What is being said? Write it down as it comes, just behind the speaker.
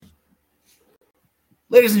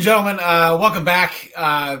Ladies and gentlemen, welcome back.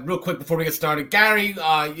 Real quick before we get started, Gary,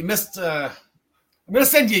 you missed. I'm going to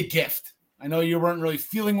send you a gift. I know you weren't really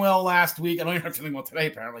feeling well last week. I know you're not feeling well today,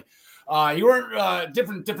 apparently. You weren't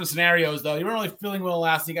different scenarios though. You weren't really feeling well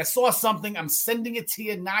last week. I saw something. I'm sending it to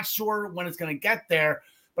you. Not sure when it's going to get there,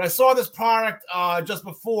 but I saw this product just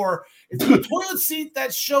before. It's a toilet seat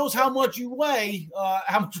that shows how much you weigh,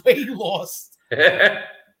 how much weight you lost.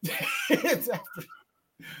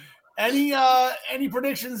 Any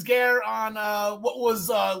predictions, Gare, on what was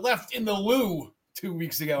left in the loo 2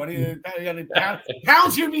 weeks ago? Any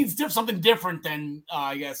pounds here means something different than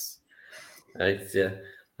I guess. Right, yeah.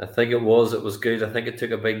 I think it was good. I think it took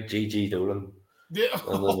a big GG Dolan. Yeah.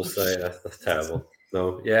 And then say that's terrible.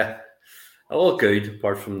 No, yeah. All good,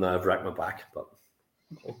 apart from I've racked my back, but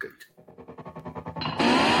all good.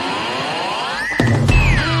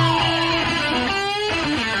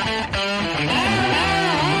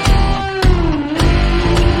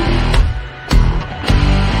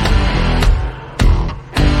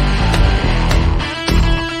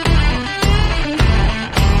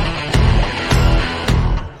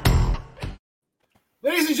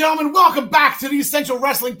 Ladies and gentlemen, welcome back to the Essential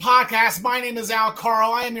Wrestling Podcast. My name is Al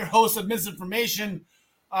Carl. I am your host of Misinformation.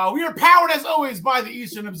 We are powered, as always, by the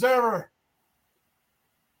Eastern Observer.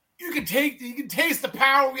 You can taste the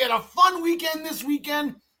power. We had a fun weekend this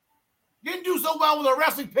weekend. Didn't do so well with our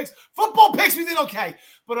wrestling picks. Football picks, we did okay.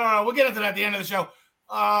 But we'll get into that at the end of the show.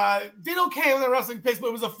 Did okay with our wrestling picks, but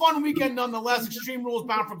it was a fun weekend nonetheless. Extreme Rules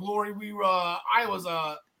Bound for Glory. I was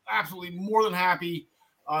absolutely more than happy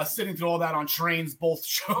sitting through all that on trains, both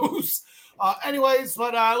shows. Anyways,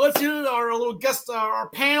 but let's do our little guest, our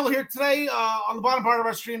panel here today. On the bottom part of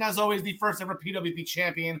our screen, as always, the first ever PWP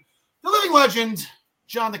champion, the living legend,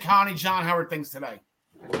 John DeConnie. John, how are things today?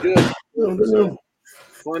 Good.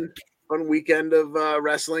 Fun weekend of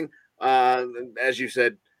wrestling. As you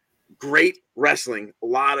said, great wrestling. A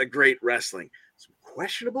lot of great wrestling. Some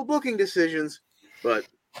questionable booking decisions, but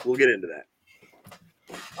we'll get into that.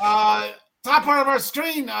 Top part of our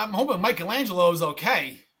screen, I'm hoping Michelangelo is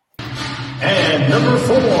okay. And number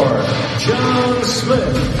 4, John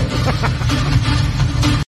Smith.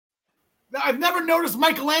 Now, I've never noticed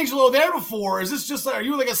Michelangelo there before. Is this just, are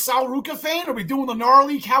you like a Sal Ruka fan? Are we doing the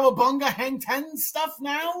gnarly Cowabunga Hang 10 stuff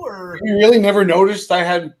now? Or you really never noticed I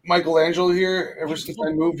had Michelangelo here ever since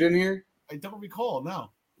I moved in here? I don't recall, no.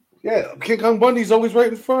 Yeah, King Kong Bundy's always right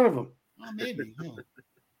in front of him. Well, maybe, yeah.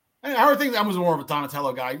 Hey, how are things? I was more of a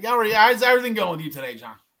Donatello guy. How's everything going with you today,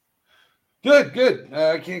 John? Good.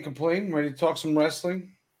 I can't complain. I'm ready to talk some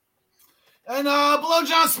wrestling. And below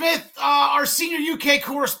John Smith, our senior UK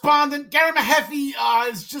correspondent, Gary Mahaffey,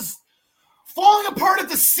 is just falling apart at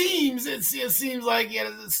the seams. It seems like he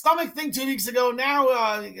had a stomach thing 2 weeks ago.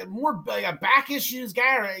 Now more back issues.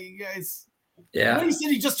 Gary, you guys. Yeah. I know you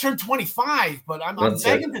said he just turned 25, but I'm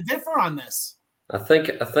begging to differ on this. I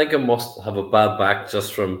think I must have a bad back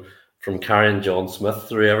just from carrying John Smith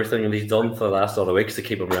through everything that he's done for the last other weeks to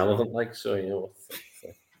keep him relevant. Like, so, you know.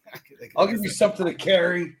 I'll give you something to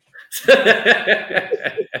carry.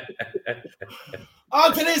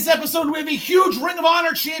 On today's episode, we have a huge Ring of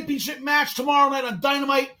Honor Championship match tomorrow night on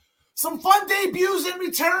Dynamite. Some fun debuts and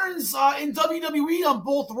returns in WWE on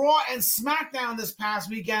both Raw and SmackDown this past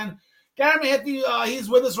weekend. Gary Mahaffey, he's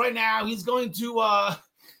with us right now. He's going to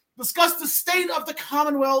discuss the State of the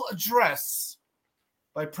Commonwealth Address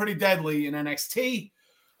by Pretty Deadly in NXT.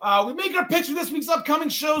 We make our picks for this week's upcoming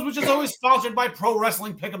shows, which is always sponsored by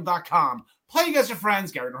ProWrestlingPick'em.com. Play against your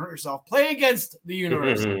friends, Gary, don't hurt yourself. Play against the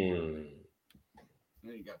universe. There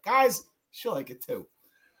you go. Guys, she'll like it too.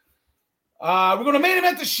 We're going to main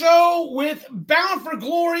event the show with Bound for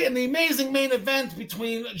Glory and the amazing main event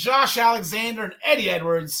between Josh Alexander and Eddie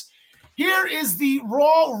Edwards. Here is the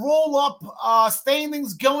Raw roll-up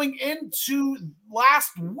standings going into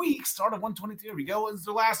last week. Start of 122. Here we go. Into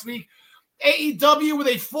the last week. AEW with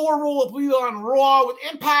a 4 roll-up lead on Raw, with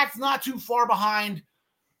Impact not too far behind.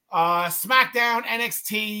 SmackDown,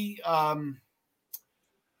 NXT. I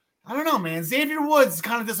don't know, man. Xavier Woods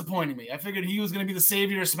kind of disappointed me. I figured he was going to be the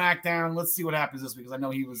savior of SmackDown. Let's see what happens this week, because I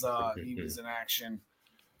know he was in action.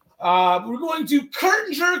 We're going to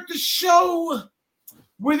curtain jerk the show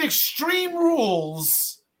with Extreme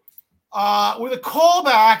Rules, with a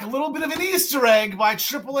callback, a little bit of an Easter egg by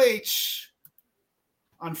Triple H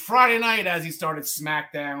on Friday night as he started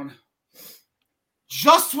SmackDown.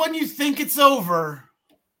 Just when you think it's over,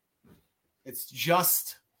 it's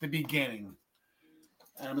just the beginning.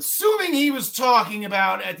 And I'm assuming he was talking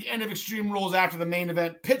about at the end of Extreme Rules after the main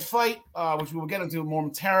event pit fight, which we will get into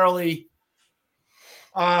momentarily.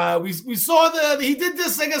 We saw he did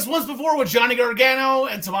this, I guess, once before with Johnny Gargano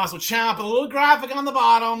and Tommaso Ciampa. A little graphic on the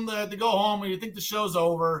bottom to go home when you think the show's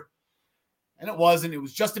over. And it wasn't. It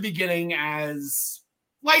was just the beginning as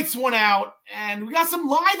lights went out. And we got some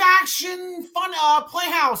live action, fun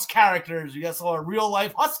Playhouse characters. We got some real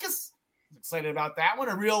life Huskus. I'm excited about that one.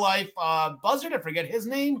 A real life Buzzard. I forget his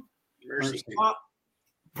name.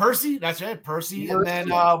 Percy. That's right. Percy. Mercy. And then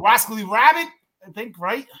Rascally Rabbit, I think,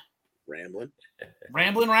 right?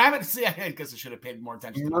 Rambling Rabbit. See, I guess I should have paid more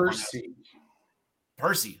attention to Mercy.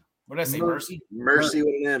 Percy. What did I say? Mercy? Mercy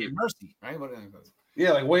with an M. Yeah, Mercy, right?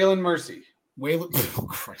 Yeah, like Waylon Mercy. Oh,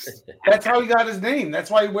 Christ. That's how he got his name.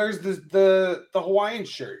 That's why he wears the Hawaiian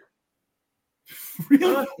shirt.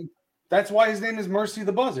 Really? That's why his name is Mercy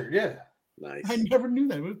the Buzzard. Yeah. Nice. I never knew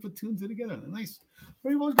that. We put two and two together. Nice.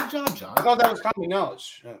 Very well. Good job, John. I thought that was common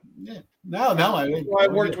knowledge. Yeah. No. I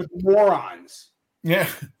worked with morons. Yeah.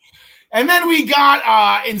 And then we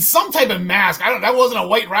got in some type of mask. That wasn't a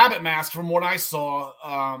White Rabbit mask from what I saw.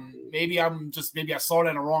 Maybe I saw it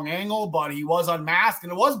in a wrong angle, but he was unmasked,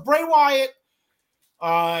 and it was Bray Wyatt.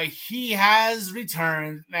 He has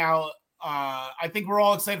returned. Now, I think we're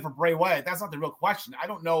all excited for Bray Wyatt. That's not the real question. I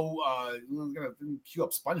don't know. I'm going to cue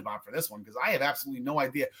up SpongeBob for this one because I have absolutely no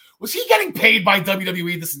idea. Was he getting paid by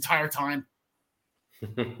WWE this entire time?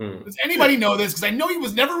 Does anybody know this? Because I know he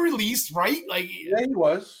was never released, right? Yeah, he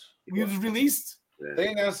was. He was released? They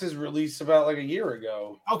announced his release about like a year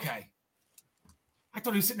ago. Okay. I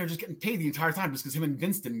thought he was sitting there just getting paid the entire time just because him and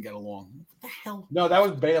Vince didn't get along. What the hell? No, that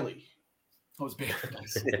was Bailey. That was Bailey.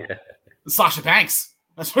 Sasha Banks.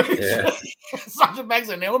 That's right. Yeah. Sasha Banks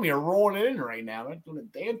and Naomi are rolling it in right now. They're doing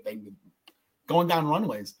a damn thing. Going down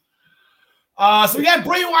runways. So we got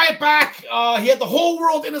Bray Wyatt back. He had the whole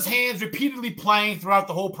world in his hands, repeatedly playing throughout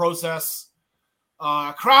the whole process.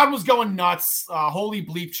 Crowd was going nuts. Holy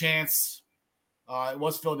bleep chants. It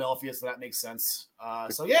was Philadelphia, so that makes sense.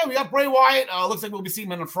 So yeah, we got Bray Wyatt. Looks like we'll be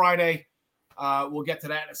seeing him on Friday. We'll get to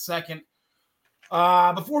that in a second.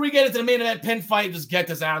 Before we get into the main event pin fight, just get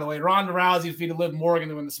this out of the way. Ronda Rousey defeated Liv Morgan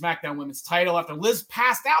to win the SmackDown Women's title after Liz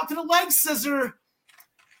passed out to the leg scissor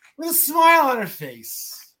with a smile on her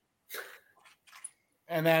face.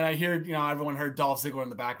 And then I hear, everyone heard Dolph Ziggler in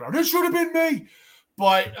the background. It should have been me.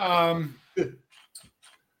 But are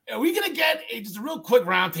we going to get just a real quick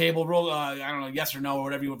roundtable, I don't know, yes or no, or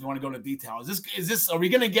whatever, if you want to go into detail. Are we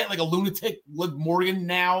going to get like a lunatic Liv Morgan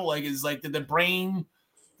now?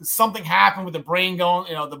 Did something happen with the brain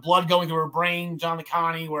going, the blood going through her brain, John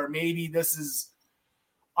McConney, where maybe this is,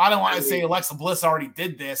 I don't want to say Alexa Bliss already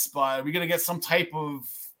did this, but are we going to get some type of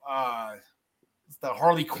the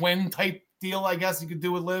Harley Quinn type deal, I guess you could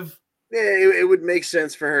do with Liv? Yeah, it would make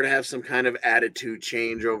sense for her to have some kind of attitude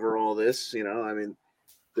change over all this. I mean,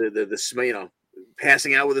 the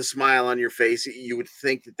passing out with a smile on your face, you would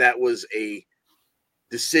think that was a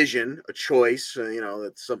decision, a choice,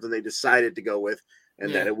 that's something they decided to go with,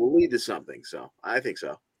 and that it will lead to something. So I think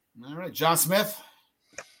so. All right, John Smith.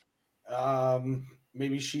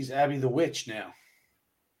 Maybe she's Abby the Witch now.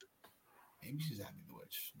 Maybe she's Abby the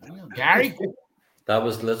Witch. I don't know. Gary? That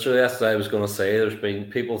was literally that's what I was going to say. There's been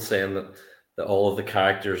people saying that all of the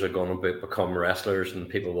characters are going to become wrestlers and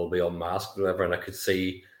people will be unmasked or whatever, and I could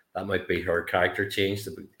see that might be her character change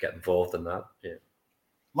to get involved in that. Yeah.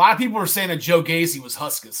 A lot of people were saying that Joe Gacy was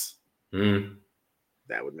Huskus.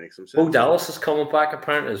 That would make some sense. Bo Dallas is coming back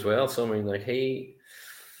apparently as well. So I mean, like he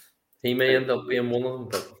may end up being one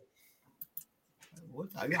of them, but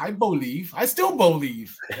I believe. I still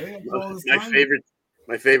believe.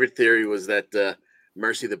 My favorite theory was that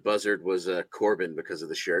Mercy the Buzzard was Corbin because of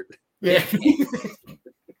the shirt. Yeah.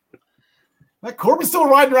 That Corbin's still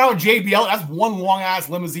riding around with JBL. That's one long-ass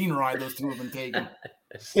limousine ride those two have been taking.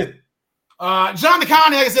 John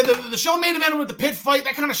McConney, like I said, the show main event with the pit fight.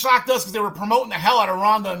 That kind of shocked us because they were promoting the hell out of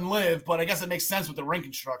Ronda and Liv, but I guess it makes sense with the ring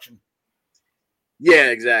construction. Yeah,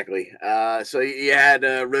 exactly. So you had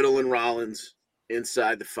Riddle and Rollins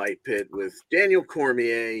inside the fight pit with Daniel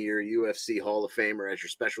Cormier, your UFC Hall of Famer, as your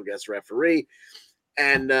special guest referee.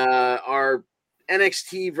 And our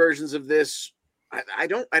NXT versions of this, I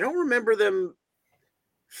don't remember them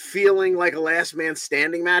feeling like a last man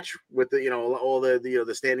standing match with all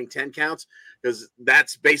the standing 10 counts, because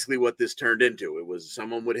that's basically what this turned into. It was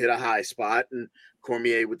someone would hit a high spot and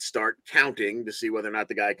Cormier would start counting to see whether or not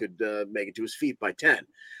the guy could make it to his feet by 10.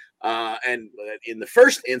 And in the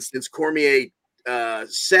first instance,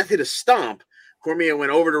 Seth hit a stomp. Cormier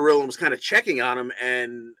went over to Riddle and was kind of checking on him,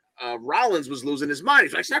 and Rollins was losing his mind.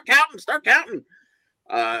 He's like, start counting.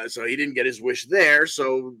 So he didn't get his wish there.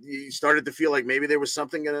 So he started to feel like maybe there was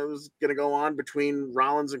something that was going to go on between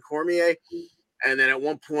Rollins and Cormier. And then at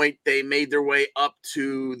one point, they made their way up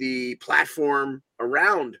to the platform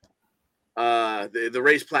around the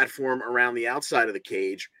raised platform around the outside of the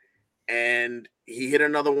cage. And he hit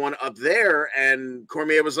another one up there. And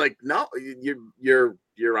Cormier was like, no, you're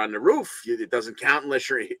on the roof. It doesn't count unless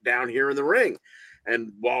you're down here in the ring.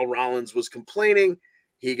 And while Rollins was complaining,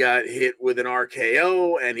 he got hit with an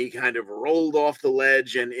RKO and he kind of rolled off the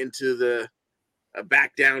ledge and into the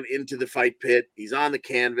back down into the fight pit. He's on the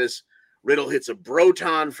canvas. Riddle hits a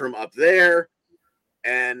Broton from up there,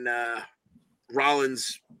 and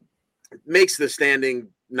Rollins makes the standing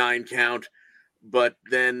 9 count, but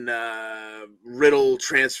then Riddle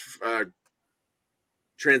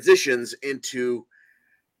transitions into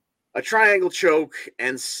a triangle choke,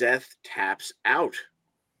 and Seth taps out,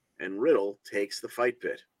 and Riddle takes the fight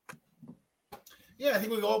pit. Yeah, I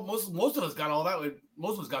think we all most of us got all that.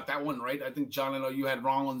 Most of us got that one right. I think, John, I know you had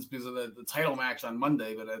Rollins because of the title match on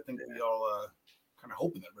Monday, but I think we all kind of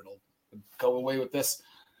hoping that Riddle would go away with this.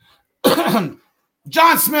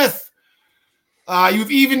 John Smith,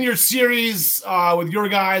 you've evened your series with your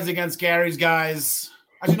guys against Gary's guys.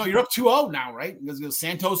 Actually, no, you're up 2-0 now, right? Because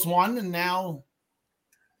Santos won, and now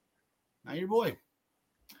your boy.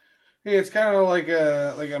 Hey, it's kind of like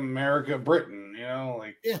America Britain,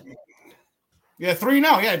 Yeah. Yeah,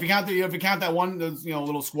 3-0. Yeah, if you count that one,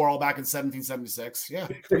 little squirrel back in 1776. Yeah,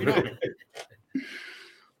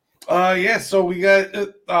 3-0. So we got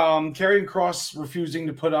Karrion Kross refusing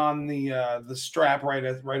to put on the strap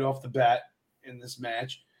right off the bat in this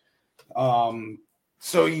match.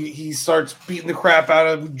 So he starts beating the crap out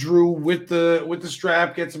of Drew with the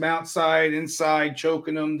strap, gets him outside, inside,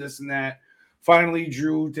 choking him, this and that. Finally,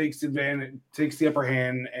 Drew takes the upper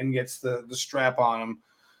hand and gets the strap on him.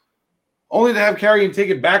 Only to have Karrion take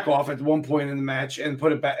it back off at one point in the match and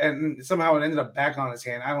put it back, and somehow it ended up back on his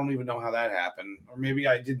hand. I don't even know how that happened, or maybe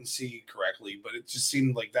I didn't see correctly, but it just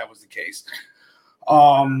seemed like that was the case.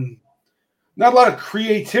 Not a lot of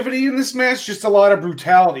creativity in this match, just a lot of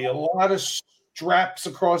brutality, a lot of straps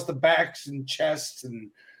across the backs and chests, and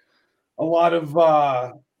a lot of.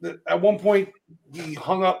 At one point, he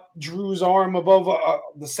hung up Drew's arm above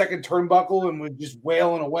the second turnbuckle and was just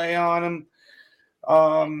wailing away on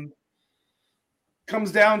him.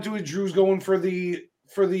 Comes down to it. Drew's going for the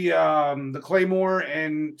Claymore,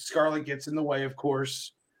 and Scarlett gets in the way, of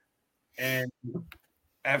course. And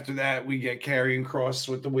after that, we get Karrion Kross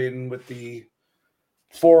with the win with the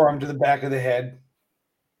forearm to the back of the head.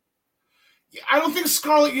 I don't think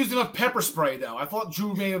Scarlett used enough pepper spray, though. I thought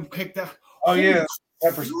Drew may have picked that. Oh, yeah.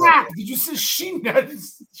 Pepper spray. Did you see she had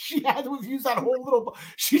to have used that whole little.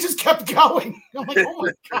 She just kept going. I'm like, oh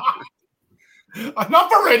my God.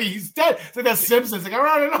 Enough already. He's dead. It's like that Simpsons. Like, all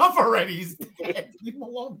right, enough already. He's dead. Leave him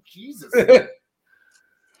alone. Jesus. Karrion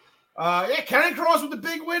Kross with the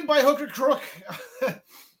big win by Hooker Crook.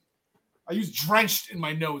 I use drenched in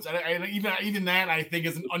my notes. Even that I think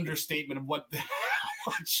is an understatement of what the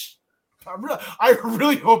much. I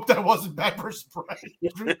really hope that wasn't pepper spray.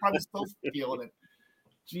 Drew's probably still feeling it.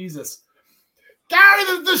 Jesus.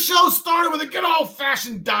 Gary, the show started with a good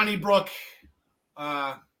old-fashioned Donnybrook.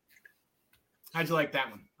 How'd you like that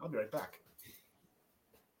one? I'll be right back.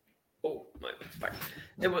 Oh, my back.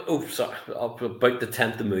 Sorry. About to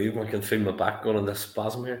attempt to move. I can feel my back going on this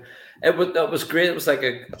spasm here. It was great. It was like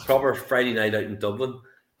a proper Friday night out in Dublin.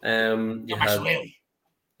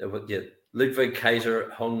 Ludwig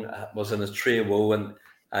Kaiser was in his tree of woe and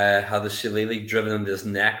had the shillelagh driven into his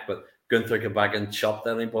neck, but Gunther came back and chopped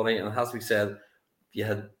anybody. And as we said, you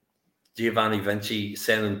had Giovanni Vinci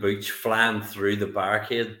sending Butch flying through the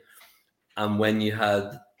barricade. And when you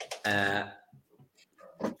had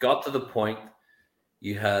got to the point,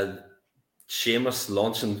 you had Sheamus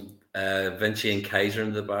launching Vinci and Kaiser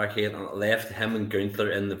into the barricade, and it left him and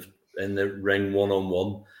Gunther in the ring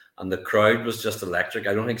 1-on-1, and the crowd was just electric.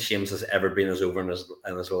 I don't think Sheamus has ever been as over in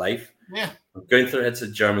his life. Yeah. Gunther hits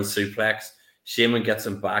a German suplex. Sheamus gets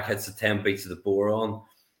him back, hits the 10 beats of the Boron,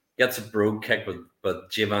 gets a brogue kick,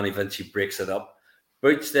 but Giovanni Vinci breaks it up.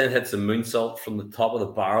 Butch then hits a moonsault from the top of the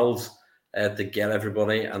barrels to get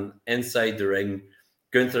everybody, and inside the ring,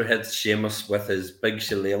 Gunther hits Sheamus with his big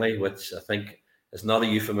shillelagh, which I think is not a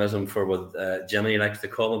euphemism for what Jimmy likes to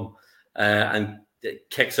call him, and it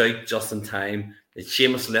kicks out just in time.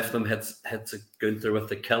 Sheamus lifts him, hits Gunther with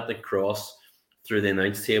the Celtic Cross through the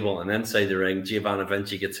announce table, and inside the ring, Giovanni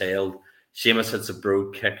Vinci gets held. Sheamus hits a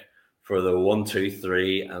brogue kick for the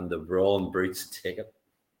 1-2-3, and the Brawling Brutes take it.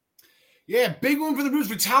 Yeah, big one for the Brutes.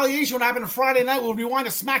 Retaliation. What happened on Friday night? We'll rewind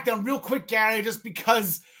to SmackDown real quick, Gary, just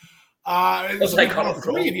because this will be for all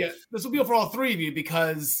three of you. This will be for all three of you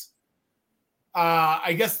because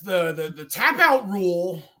I guess the tap out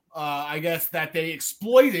rule I guess that they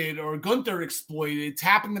exploited, or Gunther exploited,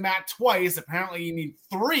 tapping the mat twice. Apparently you need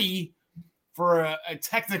 3 for a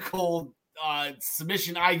technical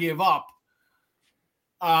submission. I give up.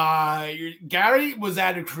 Gary, was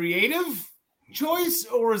that a creative choice,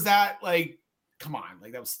 or was that like, come on,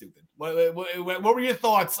 like that was stupid? What were your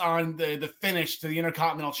thoughts on the finish to the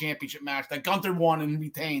Intercontinental Championship match that Gunther won and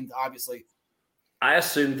retained, obviously? I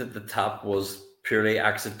assumed that the tap was purely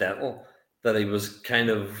accidental, that he was kind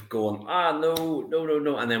of going,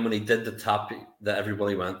 no. And then when he did the tap, that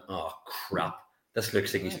everybody went, oh, crap. This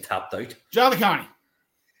looks like he's tapped out. John Connie.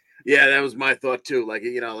 Yeah, that was my thought too. Like,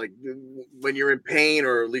 like when you're in pain,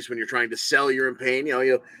 or at least when you're trying to sell you're in pain,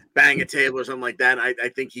 you bang a table or something like that. I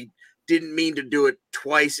think he didn't mean to do it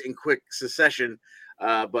twice in quick succession.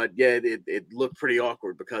 But yeah, it looked pretty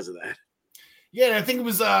awkward because of that. Yeah, I think it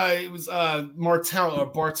was Martel or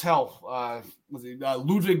Bartel. Was it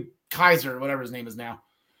Ludwig Kaiser, whatever his name is now.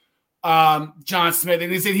 John Smith,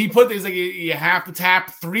 and they said he's like, you have to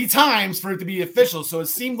tap 3 times for it to be official. So it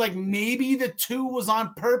seemed like maybe the 2 was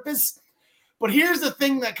on purpose. But here's the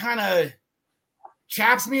thing that kind of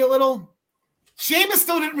chaps me a little. Sheamus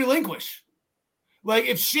still didn't relinquish. Like,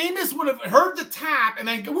 if Sheamus would have heard the tap and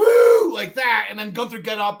then go, woo, like that, and then Gunther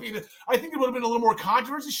get up, I think it would have been a little more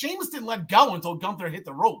controversy. Sheamus didn't let go until Gunther hit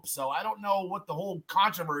the rope. So I don't know what the whole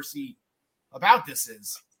controversy about this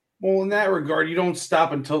is. Well, in that regard, you don't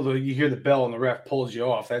stop until you hear the bell and the ref pulls you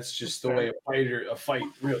off. That's just the way a fight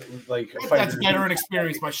really, like a fighter. That's veteran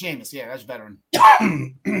experience by Sheamus. Yeah, that's veteran.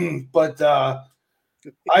 But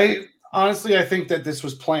I honestly, I think that this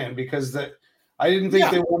was planned, because I didn't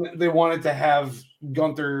think they wanted to have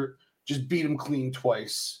Gunther just beat him clean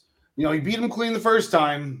twice. He beat him clean the first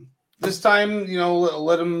time. This time,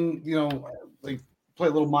 let him, like play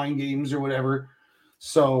little mind games or whatever.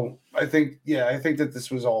 So I think that this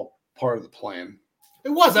was all part of the plan. It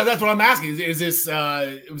was. That's what I'm asking. Is this?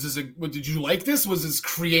 Did you like this? Was this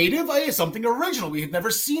creative? Something original. We had never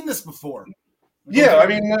seen this before. Yeah, I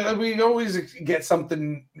mean, we always get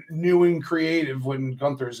something new and creative when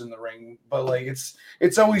Gunther's in the ring, but like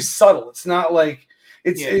it's always subtle. It's not like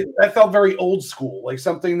that felt very old school, like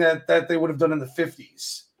something that they would have done in the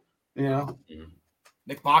 50s.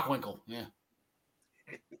 Nick Bockwinkel. Yeah.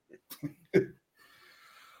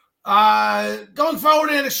 Going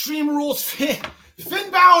forward in Extreme Rules,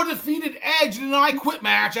 Finn Balor defeated Edge in an I Quit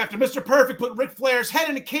match after Mr. Perfect put Ric Flair's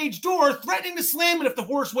head in a cage door, threatening to slam it if the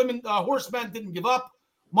horsemen didn't give up.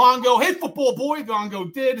 Mongo, hey football boy,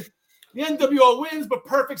 Mongo did. The NWO wins, but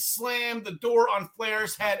Perfect slammed the door on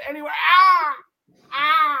Flair's head. Anyway,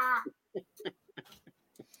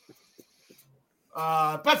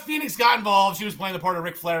 Beth Phoenix got involved. She was playing the part of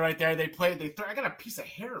Ric Flair right there. I got a piece of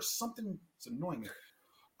hair or something. It's annoying me.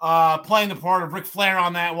 Playing the part of Ric Flair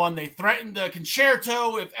on that one. They threatened the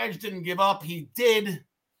concerto. If Edge didn't give up, he did.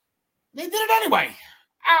 They did it anyway.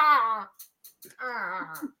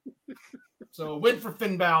 So win for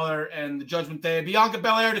Finn Balor and the Judgment Day. Bianca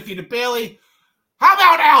Belair defeated Bayley. How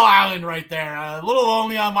about Al Island right there? A little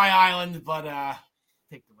lonely on my island, but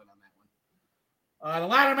take the win on that one. The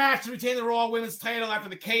ladder match to retain the Raw Women's title after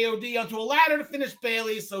the KOD onto a ladder to finish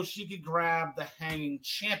Bayley so she could grab the Hanging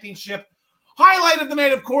Championship. Highlight of the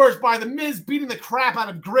night, of course, by The Miz beating the crap out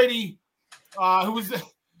of Gritty, who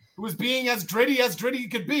was being as gritty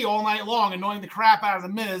could be all night long, annoying the crap out of The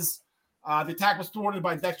Miz. The attack was thwarted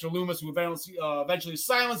by Dexter Lumis, who eventually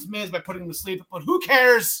silenced Miz by putting him to sleep. But who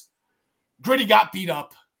cares? Gritty got beat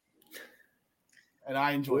up. And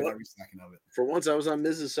I enjoyed every second of it. For once, I was on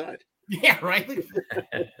Miz's side. Yeah, right?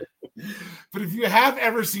 But if you have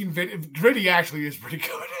ever seen Gritty actually is pretty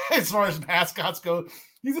good as far as mascots go.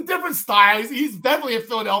 He's a different style. He's definitely a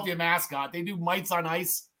Philadelphia mascot. They do mites on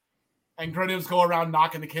ice, and Grittims go around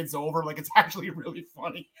knocking the kids over. Like, it's actually really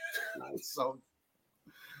funny. So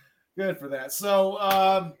good for that. So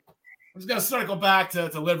I'm just gonna circle back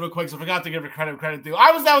to Liv real quick. So I forgot to give her credit due.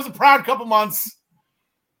 That was a proud couple months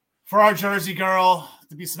for our Jersey girl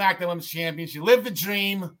to be SmackDown Women's Champion. She lived the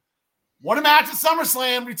dream. Won a match at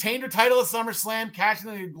SummerSlam, retained her title at SummerSlam, catching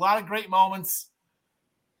a lot of great moments.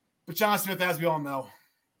 But John Smith, as we all know,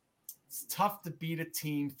 it's tough to beat a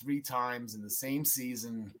team 3 times in the same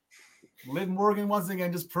season. Liv Morgan once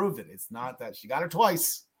again just proved it. It's not that she got her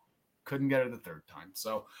twice, couldn't get her the 3rd time.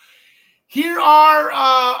 So here are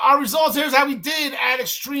our results. Here's how we did at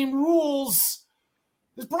Extreme Rules.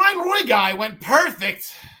 This Brian Roy guy went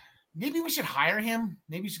perfect. Maybe we should hire him.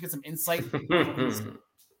 Maybe we should get some insight.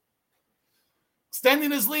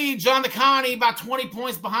 Extending his lead, John DeConnie about 20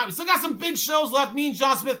 points behind. We still got some big shows left. Me and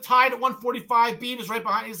John Smith tied at 145. Beavis right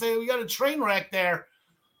behind. You say we got a train wreck there.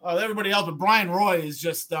 Everybody else, but Brian Roy is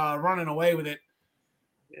just running away with it.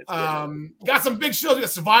 Got some big shows. We got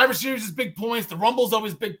Survivor Series is big points. The Rumble's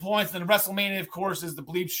always big points. And then WrestleMania, of course, is the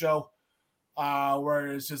Bleep show, where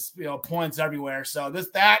it's just points everywhere. So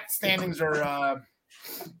that standings are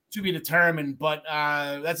to be determined. But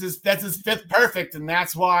that's his fifth perfect, and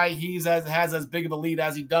that's why he has as big of a lead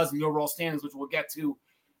as he does in the overall standings, which we'll get to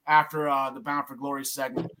after the Bound for Glory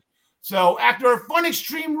segment. So after our fun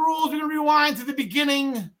Extreme Rules, we're gonna rewind to the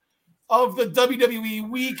beginning of the WWE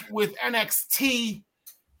week with NXT.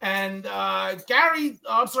 And John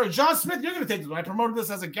Smith, you're going to take this one. I promoted this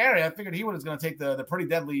as a Gary. I figured he was going to take the Pretty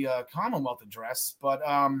Deadly Commonwealth address. But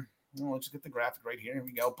let's get the graphic right here. Here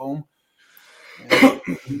we go. Boom.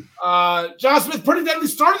 John Smith, Pretty Deadly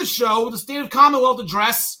started the show with the State of Commonwealth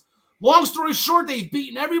address. Long story short, they've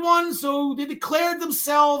beaten everyone, so they declared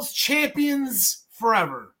themselves champions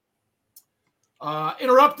forever.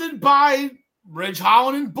 Interrupted by Ridge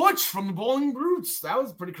Holland and Butch from the Bowling Brutes. That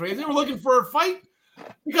was pretty crazy. We're looking for a fight.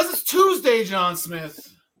 Because it's Tuesday, John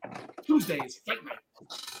Smith. Tuesdays, fight night.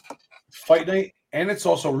 Fight night, and it's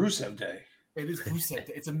also Rusev Day. It is Rusev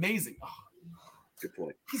Day. It's amazing. Oh. Good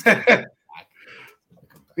point.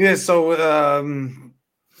 Yeah, so,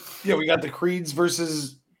 we got the Creeds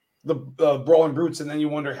versus the Brawling Brutes, and then you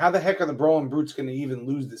wonder, how the heck are the Brawling Brutes going to even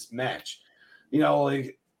lose this match? You go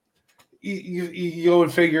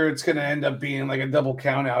and figure it's going to end up being like a double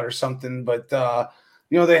count out or something, but,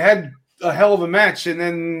 they had a hell of a match, and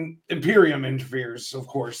then Imperium interferes. Of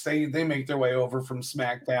course, they make their way over from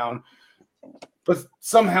SmackDown, but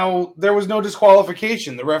somehow there was no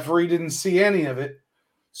disqualification. The referee didn't see any of it,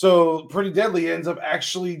 so Pretty Deadly ends up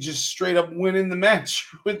actually just straight up winning the match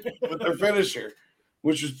with their finisher,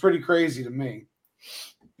 which was pretty crazy to me.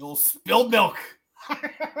 You'll spilled milk.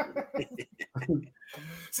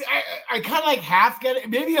 See, I kind of like half get it.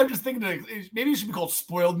 Maybe I'm just thinking maybe it should be called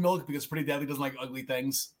spoiled milk because Pretty Deadly doesn't like ugly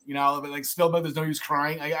things. But like spilled milk, there's no use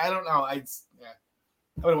crying. I don't know. I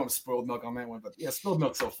wouldn't want spoiled milk on that one, but yeah, spilled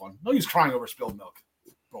milk's so fun. No use crying over spilled milk.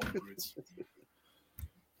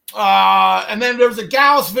 And then there was a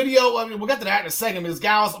Gallus video. I mean, we'll get to that in a second. Because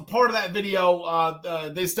Gallus, part of that video,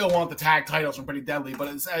 they still want the tag titles from Pretty Deadly, but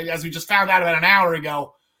as we just found out about an hour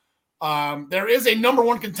ago. There is a number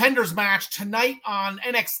one contenders match tonight on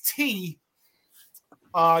NXT.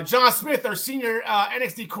 John Smith, our senior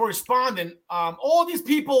NXT correspondent, all these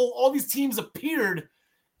teams appeared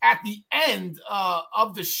at the end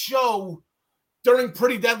of the show during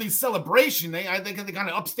Pretty Deadly's celebration. I think they kind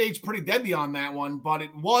of upstaged Pretty Deadly on that one, but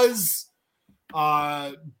it was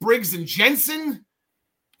Briggs and Jensen.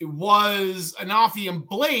 It was Anafi and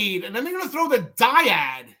Blade, and then they're going to throw the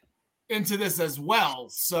Dyad into this as well.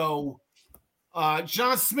 So,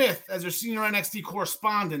 John Smith, as your senior NXT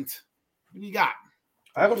correspondent, what do you got?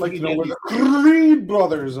 I would like to know where the Creed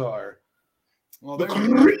brothers are. Well, the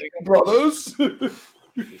Creed brothers.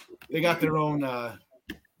 They got their own.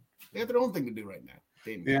 They have their own thing to do right now.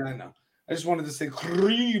 Yeah, I know. I just wanted to say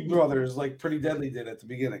Creed brothers, like Pretty Deadly did at the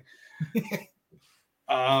beginning.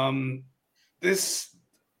 This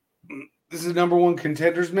is a number one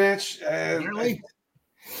contenders match. Really?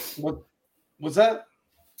 What's that?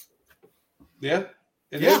 Yeah,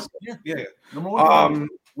 it is. Yeah. Number one.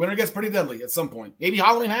 Winner gets Pretty Deadly at some point. Maybe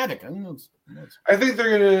Halloween Havoc. I don't know. I think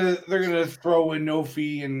they're gonna throw in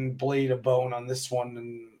Nofi and Blade a bone on this one,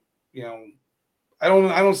 and I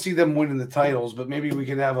don't see them winning the titles, but maybe we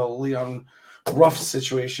could have a Leon Ruff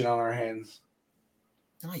situation on our hands.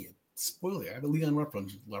 Oh, you spoiler! I have a Leon Ruff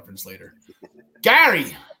reference later.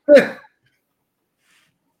 Gary.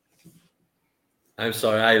 I'm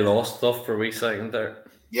sorry, I lost stuff for a wee second there.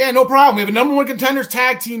 Yeah, no problem. We have a number one contenders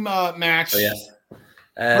tag team match. Oh, yes.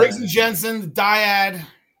 Briggs and Jensen, the Dyad.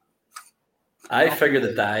 I figured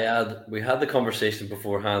the Dyad, we had the conversation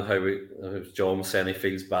beforehand how John was saying he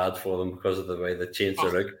feels bad for them because of the way they changed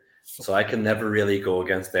their look. So I can never really go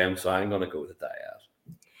against them, so I'm going to go with the Dyad.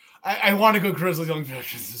 I want to go Grizzly Young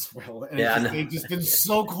Veterans as well. And yeah, they've just been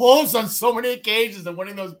so close on so many occasions of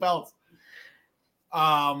winning those belts.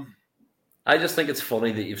 I just think it's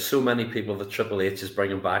funny that you have so many people that Triple H is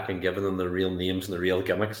bringing back and giving them the real names and the real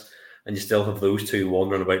gimmicks, and you still have those two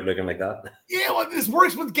wandering about looking like that. Yeah, well, this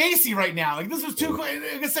works with Gacy right now. Like, this was too. Like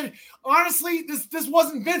I said, honestly, this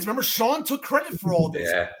wasn't Vince. Remember, Sean took credit for all this.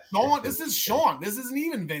 Yeah. Sean, this is Sean. This isn't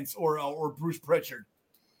even Vince or Bruce Pritchard.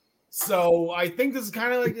 So I think this is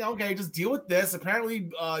kind of like, okay, just deal with this. Apparently,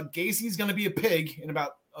 Gacy's going to be a pig in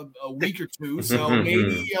about a week or two. So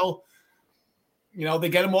maybe they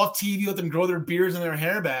get him off TV, let them grow their beards and their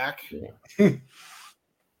hair back. Yeah.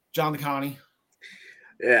 John LeConnie.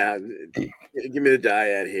 Yeah, give me the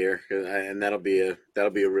Dyad here, and that'll be a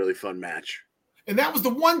really fun match. And that was the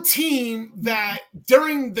one team that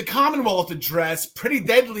during the Commonwealth address, Pretty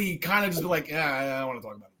Deadly kind of just like, I don't want to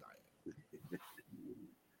talk about it.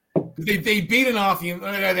 They beaten off the.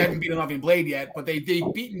 They haven't beaten off the Blade yet, but they've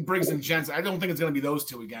beaten Briggs and Jensen. I don't think it's going to be those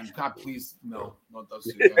two again. God, please, no, not those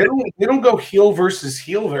two again. They don't go heel versus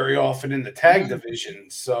heel very often in the tag division,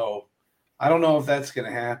 so I don't know if that's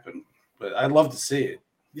going to happen. But I'd love to see it.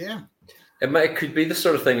 Yeah, it could be the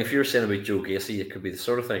sort of thing. If you're saying about Joe Gacy, it could be the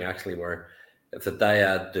sort of thing actually where if the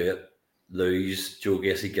Dyad do it, lose, Joe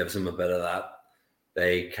Gacy gives him a bit of that.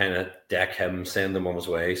 They kind of deck him, send him on his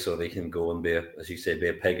way so they can go and be a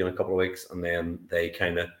pig in a couple of weeks, and then they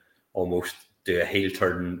kind of almost do a heel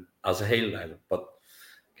turn as a heel, but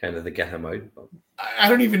kind of to get him out. But I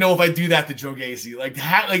don't even know if I do that to Joe Gacy. Like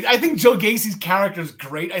I think Joe Gacy's character is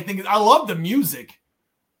great. I love the music.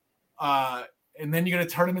 And then you're gonna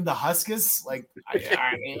turn him into Huskus. Like, if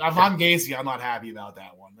I'm Gacy, I'm not happy about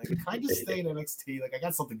that one. Like, can I just stay in NXT? Like, I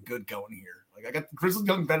got something good going here. Like, I got the Grizzled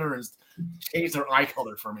Young Veterans change their eye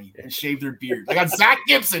color for me and shave their beard. I got Zach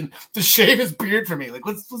Gibson to shave his beard for me. Like,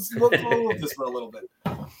 let's roll with this for a little bit.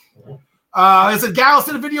 It's a Gallus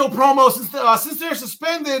did a video promo since they're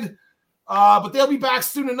suspended, but they'll be back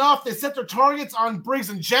soon enough. They set their targets on Briggs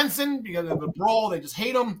and Jensen because of the brawl. They just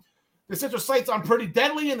hate them. They set their sights on Pretty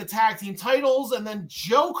Deadly in the tag team titles, and then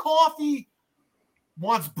Joe Coffey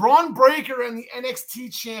wants Braun Breaker and the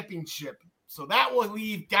NXT Championship. So that will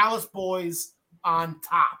leave Gallus Boys on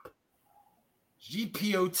top.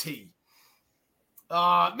 GPOT.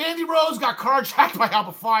 Mandy Rose got carjacked by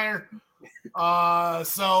Alba Fire.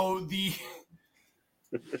 So the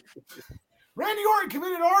Randy Orton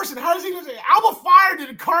committed arson. How does he do that? Alba Fire did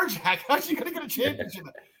a carjack. How's she going to get a championship?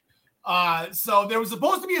 So there was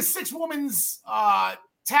supposed to be a 6-women's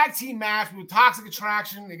tag team match with Toxic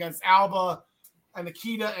Attraction against Alba and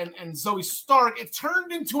Nikita and Zoe Stark. It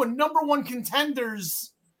turned into a number 1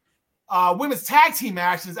 contenders women's tag team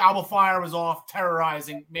match as Alba Fire was off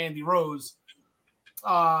terrorizing Mandy Rose.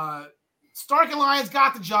 Stark and Lyons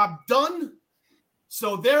got the job done.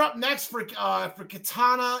 So they're up next for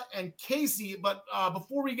Katana and Casey. But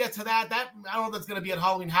before we get to that, I don't know if that's going to be at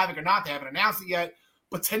Halloween Havoc or not. They haven't announced it yet.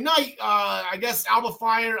 But tonight, I guess Alba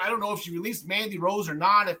Fire, I don't know if she released Mandy Rose or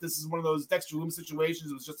not, if this is one of those Dexter Loomis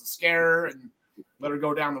situations. It was just a scare and let her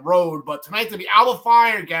go down the road. But tonight's going to be Alba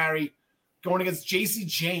Fire, Gary, going against JC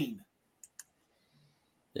Jane.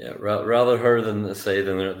 Yeah, rather her than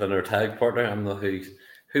her tag partner. I'm not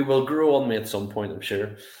who will grow on me at some point, I'm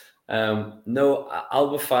sure. No,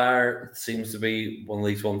 Alba Fire seems to be one of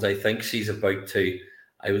these ones. I think she's about to.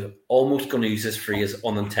 I was almost going to use this phrase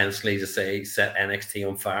unintentionally to say set NXT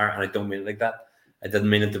on fire, and I don't mean it like that. I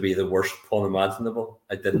didn't mean it to be the worst pun imaginable.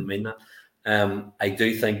 I didn't mean that. I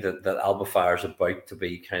do think that Alba Fire is about to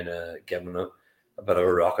be kind of given a bit of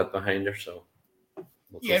a rocket behind her. So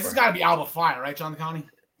this has got to be Alba Fire, right, John Connie?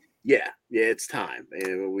 Yeah, it's time.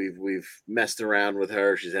 We've messed around with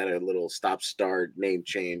her. She's had a little stop-start, name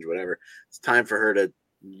change, whatever. It's time for her to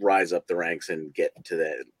rise up the ranks and get to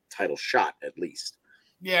that title shot at least.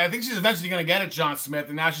 Yeah, I think she's eventually going to get it, John Smith,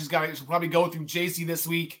 and now she'll probably go through JC this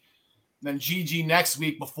week, then GG next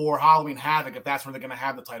week before Halloween Havoc, if that's where they're going to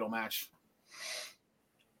have the title match.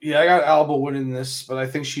 Yeah, I got Alba winning this, but I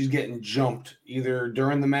think she's getting jumped either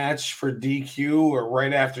during the match for DQ or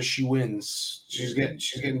right after she wins. She's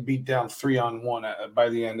getting beat down 3-on-1 by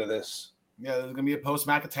the end of this. Yeah, there's going to be a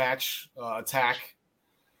post-match attack.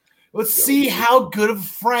 Let's see how good of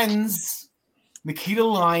friends Nikita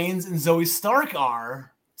Lyons and Zoe Stark are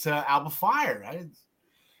to Alba Fire, right?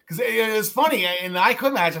 Because it was funny in the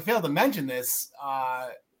Icon match. I failed to mention this.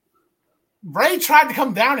 Ray tried to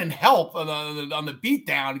come down and help on the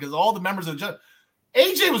beatdown because all the members of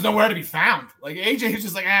AJ was nowhere to be found. Like AJ was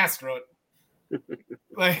just like, screw it.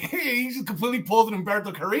 Like he just completely pulled an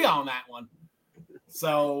Humberto Carrillo on that one.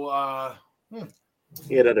 So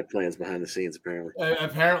he had other plans behind the scenes, apparently.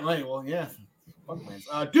 Apparently, well, yeah.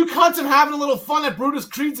 Duke Hudson having a little fun at Brutus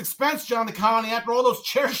Creed's expense, John the Colony, after all those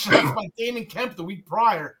chair shots by Damon Kemp the week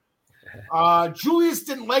prior. Julius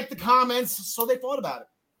didn't like the comments, so they thought about it.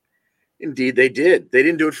 Indeed, they did. They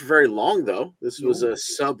didn't do it for very long, though. This was a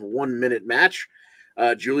sub 1 minute match.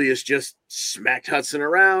 Julius just smacked Hudson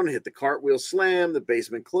around, hit the cartwheel slam, the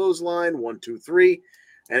basement clothesline, 1, 2, 3.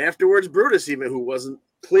 And afterwards, Brutus, even who wasn't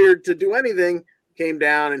cleared to do anything, came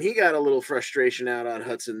down and he got a little frustration out on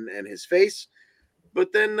Hudson and his face.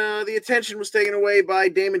 But then the attention was taken away by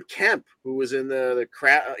Damon Kemp, who was in the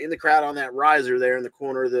crowd on that riser there in the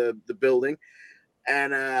corner of the building.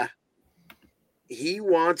 And he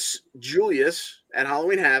wants Julius at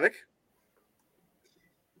Halloween Havoc,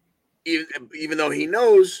 even though he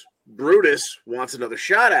knows Brutus wants another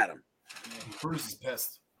shot at him. Brutus is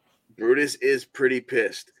pissed. Brutus is pretty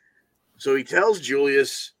pissed. So he tells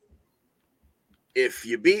Julius, if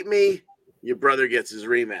you beat me, your brother gets his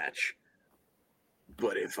rematch.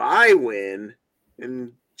 But if I win,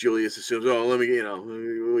 and Julius assumes, oh, let me,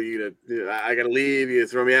 I got to leave. You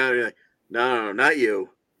throw me out. You're like, no, not you.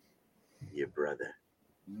 Your brother.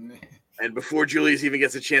 And before Julius even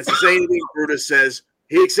gets a chance to say anything, Brutus says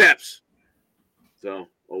he accepts. So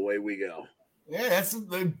away we go. Yeah, that's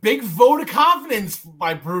a big vote of confidence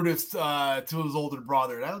by Brutus to his older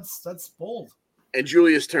brother. That's bold. And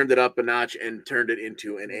Julius turned it up a notch and turned it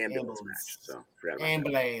into an ambulance match. So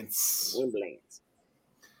ambulance. Ambulance.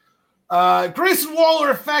 Grayson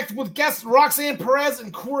Waller effect with guests Roxanne Perez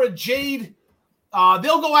and Cora Jade.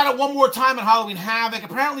 They'll go at it one more time at Halloween Havoc.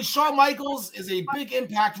 Apparently, Shawn Michaels is a big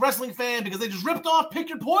Impact Wrestling fan because they just ripped off Pick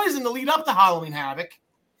Your Poison to lead up to Halloween Havoc.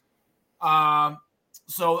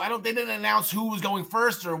 So they didn't announce who was going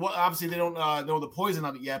first or what. Obviously, they don't know the poison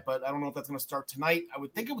of it yet, but I don't know if that's going to start tonight. I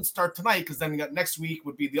would think it would start tonight because then next week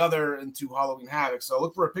would be the other into Halloween Havoc. So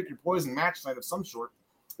look for a Pick Your Poison match tonight of some sort.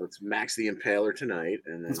 It's Max the Impaler tonight,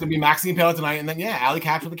 and then... it's going to be Max the Impaler tonight, and then Alley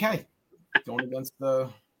Catch with a K going against the.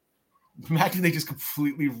 Imagine they just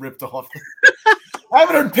completely ripped off. I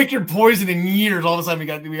haven't heard Pick Your Poison in years. All of a sudden, we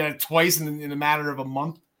got it twice in a matter of a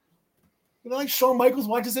month. Like Shawn Michaels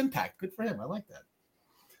watches Impact. Good for him. I like that.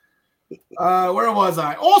 Where was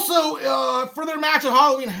I? Also, for their match at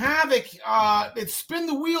Halloween Havoc, it's spin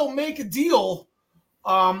the wheel, make a deal.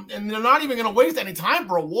 And they're not even going to waste any time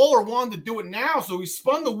for a Waller wanted to do it now. So he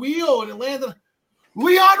spun the wheel and it landed.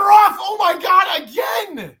 Leon Ruff! Oh my God,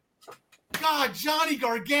 again! God, Johnny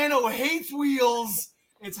Gargano hates wheels.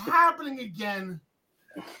 It's happening again.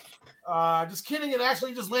 Just kidding. It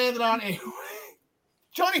actually just landed on a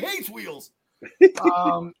Johnny hates wheels. It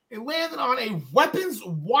landed on a weapons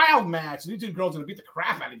wild match. These two girls are going to beat the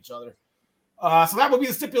crap out of each other. So that would be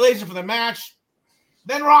the stipulation for the match.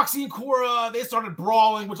 Then Roxy and Cora, they started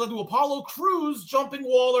brawling, which led to Apollo Crews jumping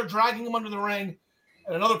Waller, dragging him under the ring.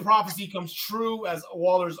 And another prophecy comes true as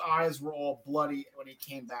Waller's eyes were all bloody when he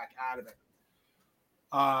came back out of it.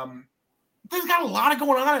 There's got a lot of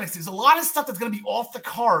going on in NXT. There's a lot of stuff that's going to be off the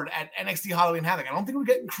card at NXT Halloween Havoc. I don't think we're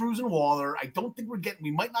getting Crews and Waller. I don't think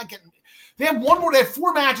we might not get. They have one more. They have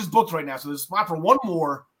 4 matches booked right now, so there's a spot for one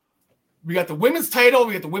more. We got the women's title.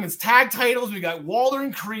 We got the women's tag titles. We got Waller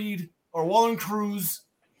and Creed or Waller and Crews.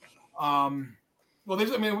 Well, they're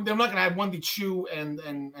not going to have Wendy Chu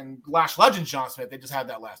and Lash Legend John Smith. They just had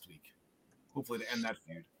that last week. Hopefully to end that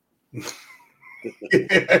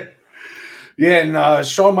feud. Yeah, and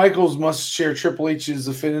Shawn Michaels must share Triple H's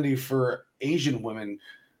affinity for Asian women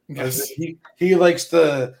because he likes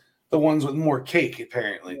the ones with more cake,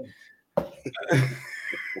 apparently.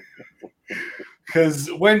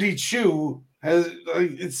 Because Wendy Chu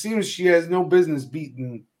it seems she has no business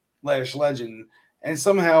beating Lash Legend, and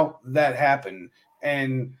somehow that happened.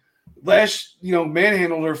 And Lash,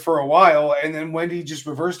 manhandled her for a while, and then Wendy just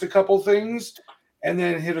reversed a couple things, and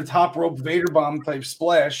then hit a top rope Vader bomb type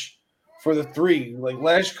splash for the 3. Like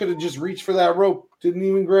Lash could have just reached for that rope, didn't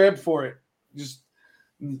even grab for it. Just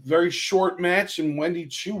very short match, and Wendy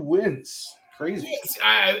Chu wins. Crazy. Yes,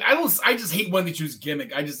 I just hate Wendy Chu's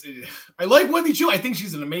gimmick. I like Wendy Chu. I think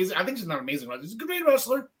she's not amazing wrestler. She's a good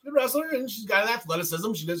wrestler, and she's got an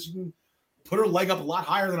athleticism. She can put her leg up a lot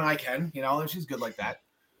higher than I can, and she's good like that.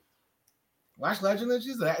 Lash Legend,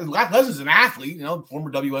 Lash Legend's an athlete,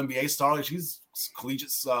 former WNBA star. She's a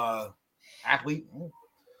collegiate athlete.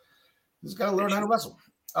 He's got to learn how to wrestle.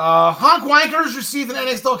 Hank Wankers received an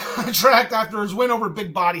NXT contract after his win over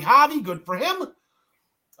Big Body Javi. Good for him.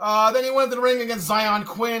 Then he went to the ring against Zion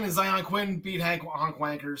Quinn, and Zion Quinn beat Hank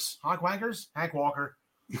Wankers. Hank Walker.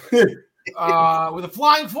 With a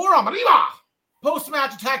flying forearm. Arriba!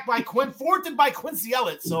 Post-match attack by Quinn, thwarted by Quincy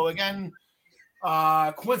Elliott. So again,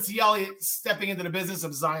 Quincy Elliott stepping into the business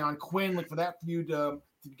of Zion Quinn. Look for that feud to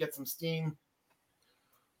get some steam.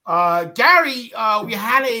 Gary, we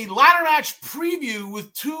had a ladder match preview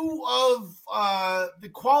with 2 of the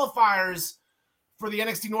qualifiers for the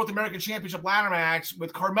NXT North American Championship ladder match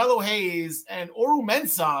with Carmelo Hayes and Oru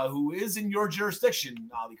Mensah, who is in your jurisdiction,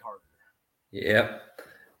 Ali Carter. Yep.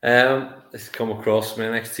 It's come across from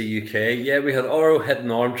NXT UK. Yeah, we had Oru hit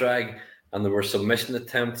an arm drag and there were submission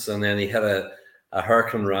attempts, and then he hit a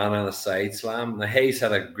Hurricane Rana and a side slam. Now, Hayes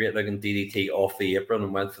had a great looking DDT off the apron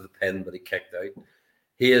and went for the pin, but he kicked out.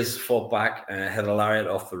 He has fought back, hit a lariat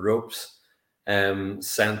off the ropes, Mensah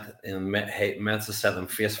sent him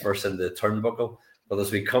face first into the turnbuckle. But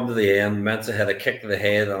as we come to the end, Mensah had a kick to the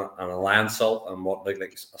head and a lionsault and what looked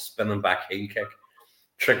like a spinning back heel kick.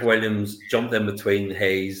 Trick Williams jumped in between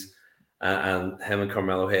Hayes and him and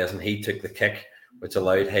Carmelo Hayes, and he took the kick, which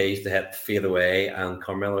allowed Hayes to hit fade away, and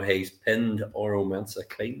Carmelo Hayes pinned Oro Mensah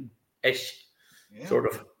clean-ish, sort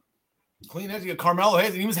of. Clean edge. Carmelo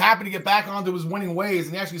Hayes, and he was happy to get back onto his winning ways,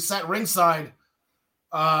 and he actually sat ringside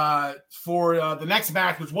for the next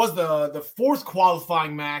match, which was the fourth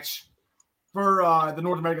qualifying match for the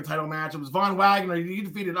North American title match. It was Von Wagner. He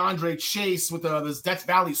defeated Andre Chase with this Death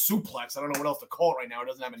Valley suplex. I don't know what else to call it right now. It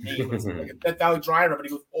doesn't have a name. It's like a Death Valley driver, but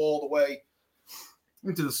he goes all the way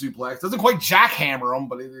into the suplex. Doesn't quite jackhammer him,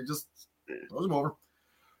 but it just throws him over.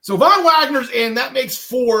 So Von Wagner's in. That makes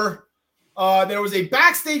 4. There was a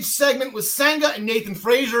backstage segment with Sanga and Nathan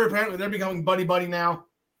Frazier. Apparently, they're becoming buddy-buddy now.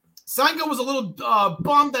 Sanga was a little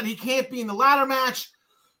bummed that he can't be in the ladder match,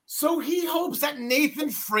 so he hopes that Nathan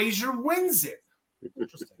Frazier wins it.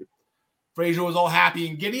 Interesting. Frazier was all happy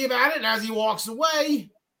and giddy about it, and as he walks away,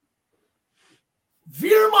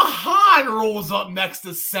 Veer Mahan rolls up next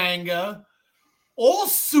to Sanga, all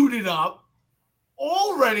suited up,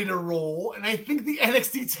 all ready to roll, and I think the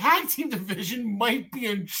NXT Tag Team division might be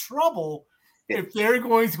in trouble if they're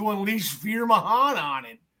going to unleash Veer Mahan on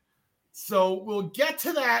it. So we'll get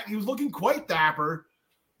to that. He was looking quite dapper.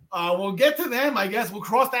 We'll get to them, I guess. We'll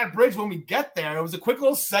cross that bridge when we get there. It was a quick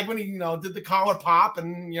little segment. He, did the collar pop,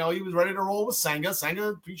 and, he was ready to roll with Sanga. Sanga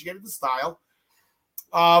appreciated the style.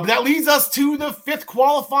 But that leads us to the fifth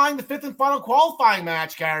and final qualifying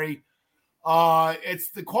match, Gary. It's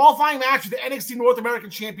the qualifying match for the NXT North American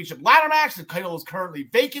Championship ladder match. The title is currently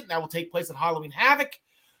vacant. That will take place at Halloween Havoc.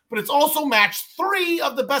 But it's also match 3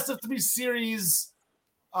 of the best of 3 series.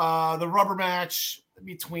 The rubber match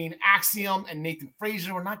between Axiom and Nathan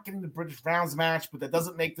Frazier. We're not getting the British Rounds match, but that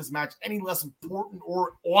doesn't make this match any less important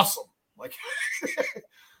or awesome.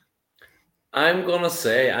 I'm going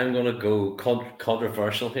to go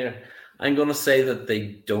controversial here. I'm going to say that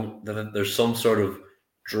that there's some sort of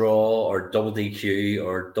draw or double DQ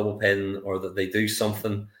or double pin, or that they do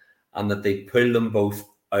something and that they pull them both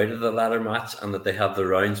out of the ladder match, and that they have the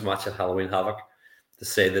rounds match at Halloween Havoc, to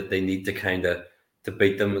say that they need to to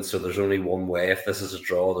beat them. And so there's only one way. If this is a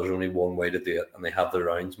draw, there's only one way to do it, and they have the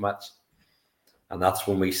rounds match. And that's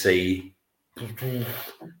when we see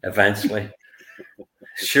eventually.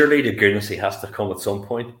 Surely the goodness he has to come at some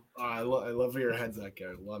point. I love where your head's at,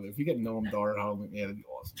 Gary. I love it. If you get Noam Dar at home, yeah, that'd be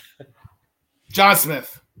awesome. John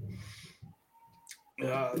Smith.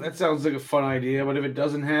 That sounds like a fun idea, but if it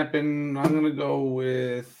doesn't happen, I'm going to go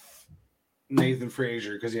with Nathan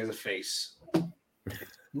Frazier because he has a face.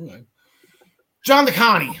 Okay. John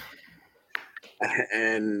DeConnie.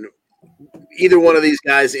 And either one of these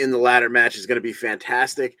guys in the ladder match is going to be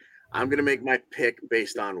fantastic. I'm going to make my pick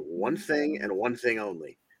based on one thing and one thing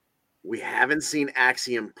only. We haven't seen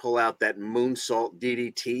Axiom pull out that moonsault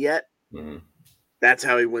DDT yet. Mm-hmm. That's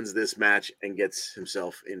how he wins this match and gets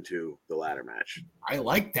himself into the ladder match. I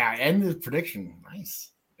like that. And the prediction.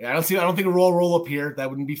 Nice. Yeah, I don't think a roll up here. That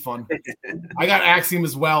wouldn't be fun. I got Axiom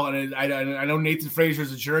as well, and I know Nathan Frazier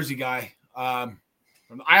is a Jersey guy from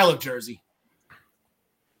the Isle of Jersey,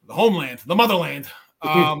 the homeland, the motherland.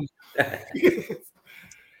 I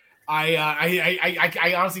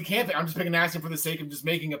honestly can't think. I'm just picking Axiom for the sake of just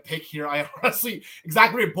making a pick here. I honestly,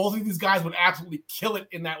 exactly right. Both of these guys would absolutely kill it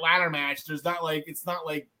in that ladder match. It's not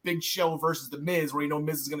like Big Show versus The Miz, where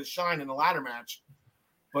Miz is going to shine in a ladder match.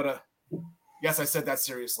 But yes, I said that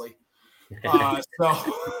seriously.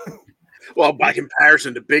 Well, by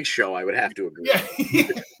comparison to Big Show, I would have to agree. Yeah.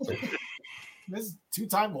 Miz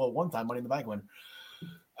one-time Money in the Bank winner.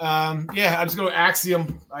 I'm just going to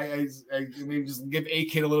Axiom. I maybe just give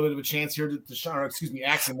A-Kid a little bit of a chance here to shine, or excuse me,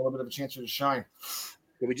 Axiom a little bit of a chance here to shine.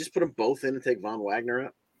 Can we just put them both in and take Von Wagner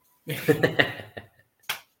out?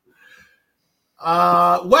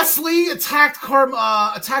 Wesley attacked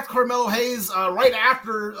Carmelo Hayes right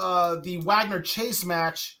after the Wagner Chase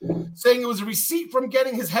match, saying it was a receipt from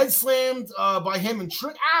getting his head slammed by him and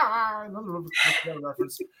Trick. Another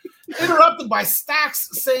reference. Interrupted by Stax,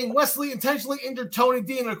 saying Wesley intentionally injured Tony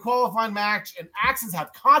D in a qualifying match, and actions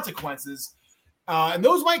have consequences. And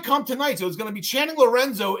those might come tonight. So it's going to be Channing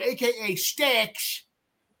Lorenzo, aka Stax,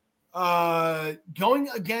 going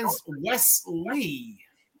against Wesley.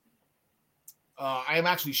 I am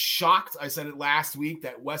actually shocked. I said it last week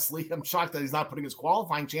that Wesley, I'm shocked that he's not putting his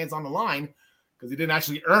qualifying chance on the line because he didn't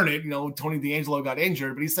actually earn it. Tony D'Angelo got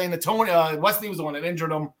injured, but he's saying that Wesley was the one that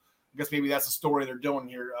injured him. I guess maybe that's the story they're doing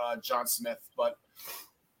here, John Smith. But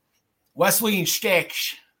Wesley and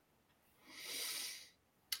Stitch.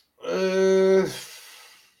 I'm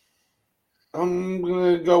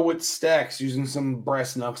going to go with Stax using some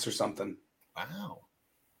brass knucks or something. Wow.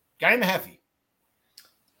 Got him heavy.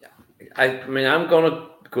 I'm going to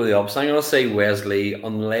go the opposite. I'm going to say Wesley,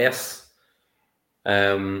 unless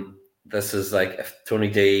This is like if Tony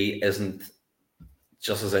D isn't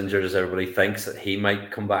just as injured as everybody thinks, that he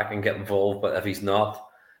might come back and get involved. But if he's not,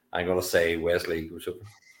 I'm going to say Wesley goes over.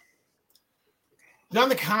 John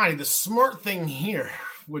the Connie, the smart thing here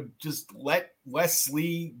would just let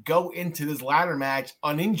Wesley go into this ladder match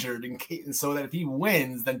uninjured, and so that if he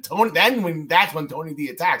wins, then that's when Tony D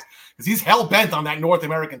attacks, because he's hell bent on that North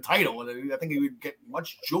American title, and I think he would get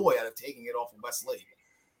much joy out of taking it off of Wesley.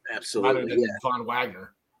 Absolutely, rather than Von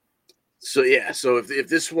Wagner. So if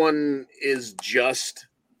this one is just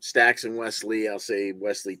Stacks and Wesley, I'll say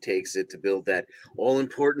Wesley takes it to build that all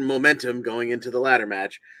important momentum going into the ladder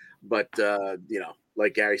match. But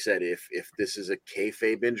like Gary said, if this is a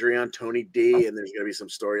kayfabe injury on Tony D and there's going to be some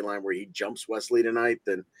storyline where he jumps Wesley tonight,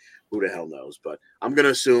 then who the hell knows? But I'm going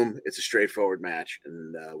to assume it's a straightforward match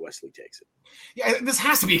and Wesley takes it. Yeah, this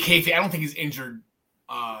has to be a kayfabe. I don't think he's injured.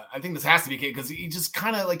 I think this has to be because he just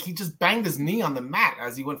kind of he just banged his knee on the mat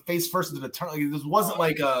as he went face first into the turn. This wasn't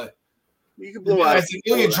like a. You can blow out.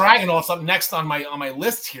 Ilya Dragunov's up next on my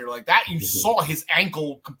list here. Like that, you saw his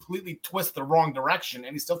ankle completely twist the wrong direction,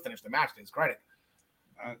 and he still finished the match. To his credit.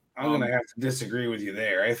 I'm going to have to disagree with you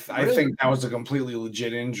there. I think that was a completely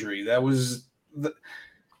legit injury. That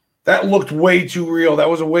looked way too real. That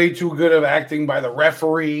was a way too good of acting by the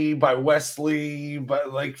referee, by Wesley,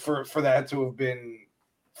 but for that to have been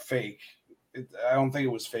fake. I don't think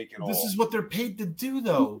it was fake at all. This is what they're paid to do,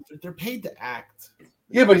 though. They're paid to act.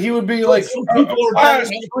 Yeah, but he would be like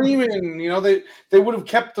screaming. They would have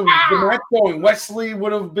kept the match going. Wesley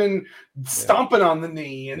would have been stomping on the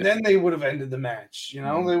knee, and then they would have ended the match.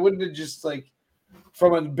 They wouldn't have just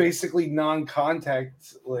from a basically non-contact,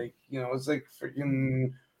 it's like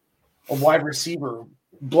freaking a wide receiver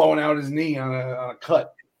blowing out his knee on a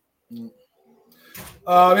cut.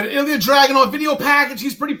 Ilya Dragunov video package.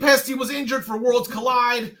 He's pretty pissed. He was injured for Worlds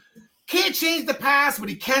Collide. Can't change the past, but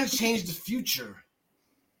he can change the future.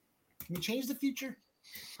 Can we change the future?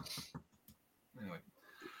 Anyway.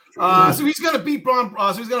 So he's going to beat Braun.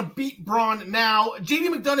 Braun now. JD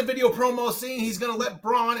McDonough video promo saying he's going to let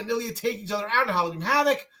Braun and Ilya take each other out of Halloween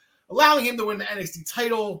Havoc, allowing him to win the NXT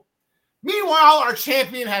title. Meanwhile, our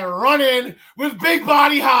champion had a run-in with Big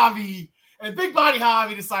Body Javi. And Big Body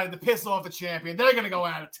Javi decided to piss off the champion. They're going to go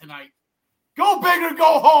at it tonight. Go big or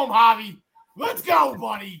go home, Javi. Let's go,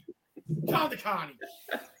 buddy. John the Connie.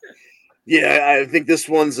 Yeah, I think this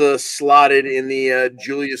one's slotted in the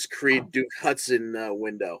Julius Creed Duke Hudson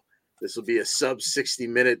window. This will be a sub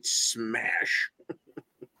 60-minute smash.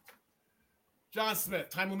 John Smith,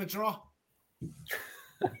 time limit draw.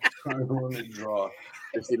 Time limit draw.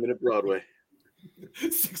 60-minute Broadway.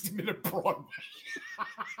 60-minute Broadway.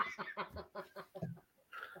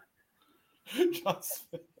 John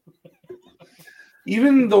Smith.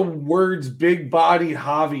 Even the words "big body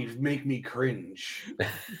Javi" make me cringe.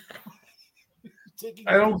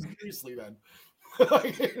 I don't seriously then.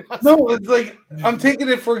 No, it's I'm taking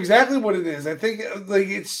it for exactly what it is. I think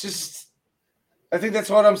it's just. I think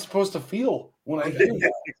that's what I'm supposed to feel when I hear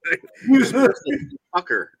that.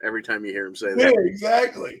 Fucker every time you hear him say that. Yeah,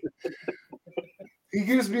 exactly. He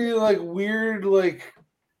gives me weird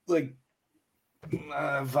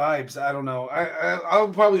vibes. I don't know. I'll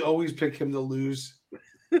probably always pick him to lose.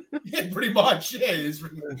 Yeah, pretty much. Yeah, it is.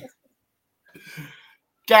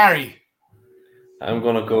 Gary. I'm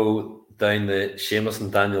going to go down the Sheamus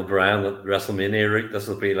and Daniel Bryan at WrestleMania route. This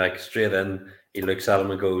will be straight in. He looks at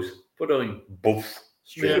him and goes, put on both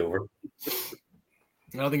straight over.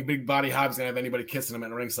 I don't think Big Body Javi's going to have anybody kissing him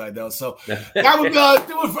at ringside, though. So that would do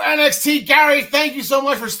it for NXT. Gary, thank you so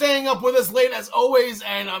much for staying up with us late, as always.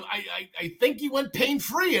 And I think you went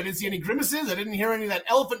pain-free. I didn't see any grimaces. I didn't hear any of that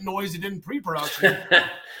elephant noise you did in pre-production.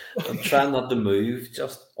 I'm trying not to move.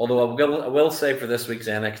 Although I will say for this week's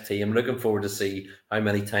NXT, I'm looking forward to see how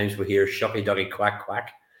many times we hear "shucky ducky quack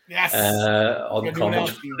quack." Yes. On the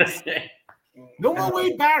commentary. No more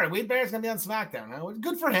Wade Barrett. Wade Barrett's going to be on SmackDown now.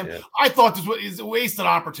 Good for him. Yeah. I thought this was a wasted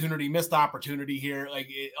opportunity, missed opportunity here.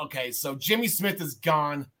 Okay, so Jimmy Smith is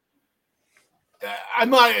gone. I'm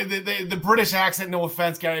not the British accent. No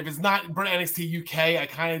offense, Gary. If it's not NXT UK, I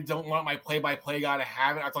kind of don't want my play-by-play guy to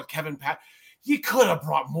have it. I thought Kevin Pat. You could have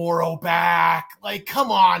brought Morrow back.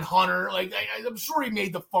 Come on, Hunter. I'm sure he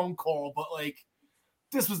made the phone call, but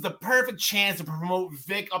this was the perfect chance to promote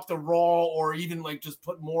Vic up to Raw, or even just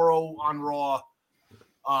put Morrow on Raw.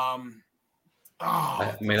 I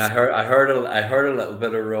heard a little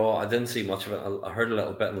bit of Raw. I didn't see much of it. I heard a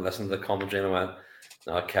little bit and listened to the commentary, and I went,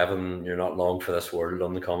 "No, Kevin, you're not long for this world."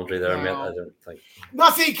 On the commentary there, no. Mate, I don't think.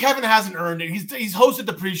 Not saying Kevin hasn't earned it. He's hosted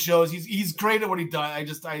the pre-shows. He's great at what he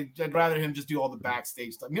does. I'd rather him just do all the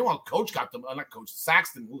backstage stuff. Meanwhile, Coach got them. Not Coach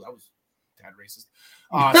Saxton. Ooh, that was Tad racist.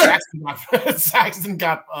 Saxton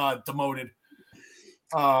got demoted.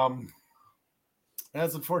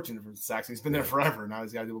 That's unfortunate for Saxton. He's been there forever. Now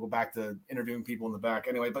he's got to go back to interviewing people in the back.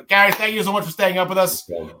 Anyway, but Gary, thank you so much for staying up with us.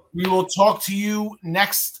 We will talk to you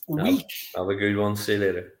next week. Have a good one. See you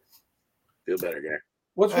later. Feel better, Gary.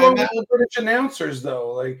 What's wrong with the British announcers,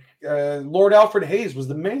 though? Like, Lord Alfred Hayes was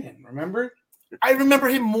the man, remember? I remember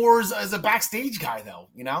him more as a backstage guy, though.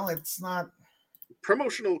 You know, it's not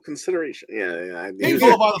promotional consideration. Yeah. Yeah, like,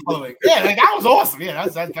 that was awesome. Yeah,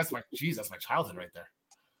 that's my childhood right there.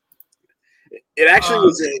 It actually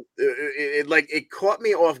was it caught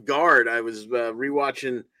me off guard. I was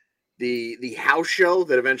rewatching the house show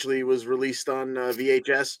that eventually was released on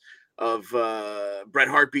VHS of Bret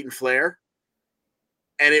Hart beating Flair,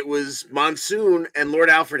 and it was Monsoon and Lord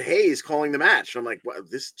Alfred Hayes calling the match. I'm like, wow,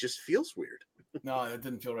 this just feels weird. No, that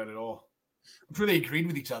didn't feel right at all. I'm sure they agreed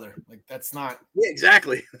with each other. Like, that's not. Yeah,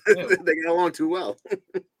 exactly. Yeah. They get along too well.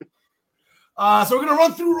 So we're gonna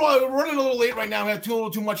run through. We're running a little late right now. We had a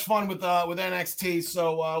little too much fun with NXT.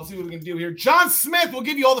 So we'll see what we can do here. John Smith will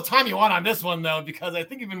give you all the time you want on this one, though, because I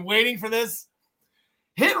think you've been waiting for this.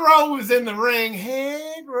 Hit Row was in the ring.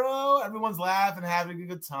 Hit Row. Everyone's laughing, having a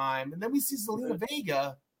good time, and then we see Zelina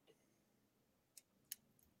Vega.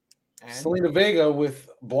 Zelina Vega with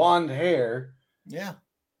blonde hair. Yeah.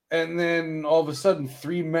 And then all of a sudden,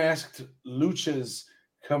 3 masked luchas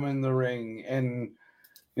come in the ring, and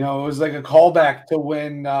it was like a callback to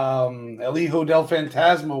when El Hijo del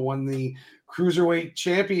Fantasma won the Cruiserweight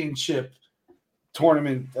Championship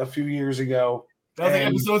tournament a few years ago. That was like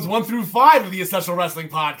episodes 1 through 5 of the Essential Wrestling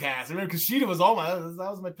Podcast. I remember Kushida was that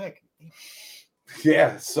was my pick.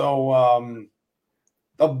 Yeah, so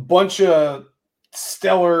a bunch of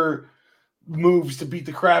stellar moves to beat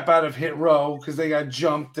the crap out of Hit Row because they got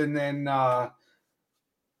jumped, and then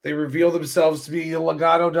they reveal themselves to be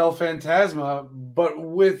Legado del Fantasma, but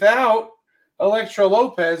without Elektra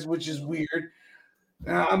Lopez, which is weird.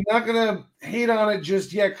 I'm not going to hate on it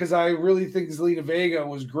just yet because I really think Zelina Vega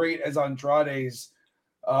was great as Andrade's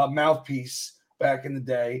mouthpiece back in the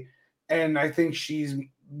day, and I think she's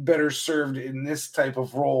better served in this type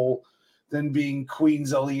of role than being Queen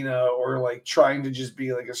Zelina or like trying to just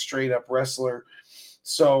be like a straight up wrestler.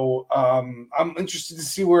 So I'm interested to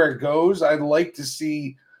see where it goes. I'd like to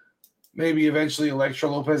see maybe eventually Elektra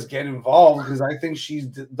Lopez get involved because I think she's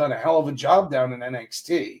done a hell of a job down in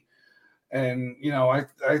NXT. And,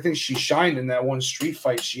 I think she shined in that one street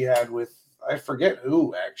fight she had with, I forget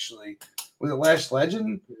who actually. Was it Lash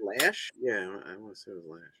Legend? Lash? Yeah, I want to say it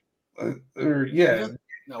was Lash. Yeah.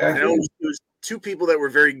 No, it was 2 people that were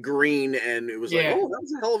very green, and it was like, oh, that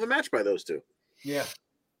was a hell of a match by those 2. Yeah.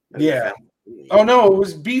 Yeah. Oh, no, it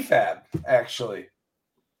was B-Fab, actually.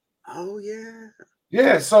 Oh, yeah.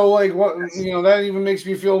 Yeah, so, like, what that even makes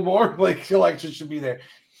me feel more like Elektra should be there.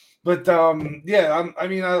 But, I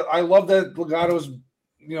love that Legado's,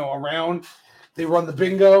 around. They run the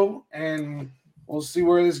bingo, and we'll see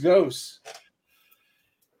where this goes.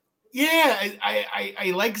 Yeah,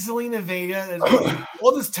 I like Zelina Vega.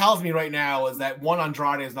 All this tells me right now is that 1,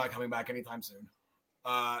 Andrade is not coming back anytime soon.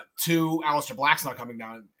 2, Aleister Black's not coming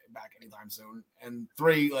back anytime soon. And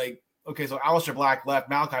 3, okay, so Aleister Black left,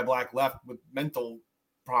 Malachi Black left with mental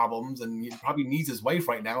problems, and he probably needs his wife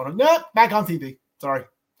right now. And back on TV. Sorry.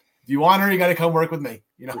 If you want her, you got to come work with me.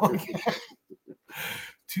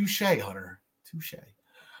 Touche, Hunter. Touche.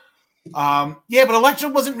 But Elektra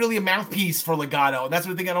wasn't really a mouthpiece for Legado, and that's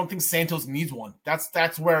the thing. I don't think Santos needs one.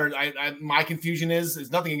 That's where my confusion is.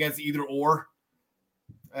 There's nothing against either or.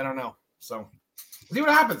 I don't know. So see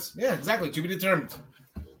what happens. Yeah, exactly. To be determined.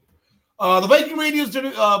 The Viking Raiders.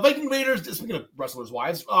 Speaking of wrestlers'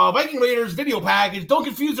 wives, Viking Raiders video package. Don't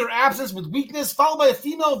confuse their absence with weakness. Followed by a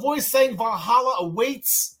female voice saying "Valhalla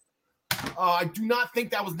awaits." I do not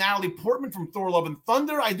think that was Natalie Portman from Thor: Love and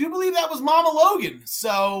Thunder. I do believe that was Mama Logan.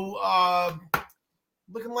 So,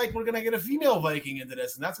 looking like we're going to get a female Viking into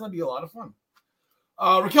this, and that's going to be a lot of fun.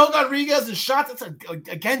 Raquel Rodriguez and Shotzi.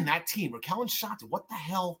 Again, that team. Raquel and Shotzi. What the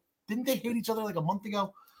hell? Didn't they hate each other like a month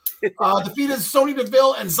ago? Defeated Sonya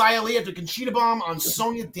Deville and Xia Li after Conchita Bomb on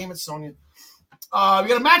Sonya. Damn it, Sonya. We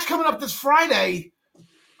got a match coming up this Friday.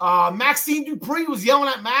 Maxine Dupree was yelling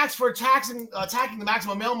at Max for attacking the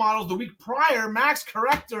Maximum Male models the week prior. Max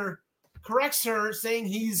corrects her, saying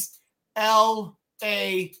he's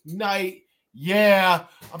L.A. Knight. Yeah,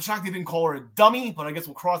 I'm shocked they didn't call her a dummy, but I guess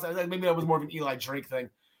we'll cross that. Maybe that was more of an Eli Drake thing.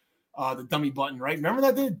 The dummy button, right? Remember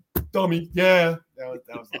that, dude? Dummy. Yeah, that was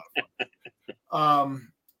a lot of fun.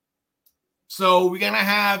 So we're gonna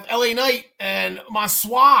have L.A. Knight and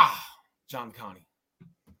Maswa, John Connie.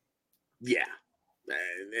 Yeah.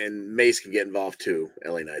 And Mace can get involved too.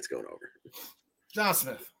 LA Knight's going over. John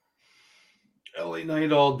Smith. LA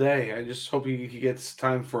Knight all day. I just hope he gets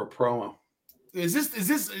time for a promo. Is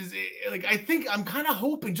like, I think I'm kind of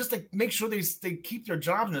hoping just to make sure they keep their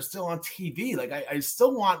jobs and they're still on TV. Like I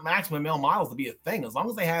still want Maximum Male Models to be a thing. As long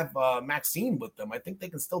as they have Maxine with them, I think they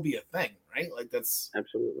can still be a thing, right? Like that's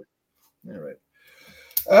absolutely. All right.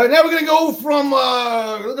 Now we're going to go from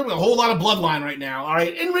a whole lot of Bloodline right now. All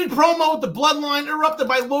right. In-ring promo with the Bloodline interrupted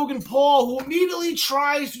by Logan Paul, who immediately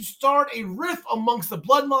tries to start a riff amongst the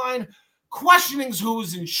Bloodline, questioning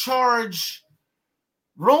who's in charge,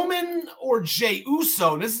 Roman or Jey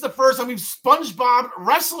Uso. This is the first time we've SpongeBob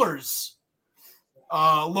wrestlers.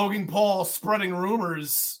 Logan Paul spreading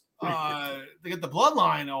rumors to get the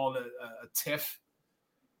Bloodline all the tiff.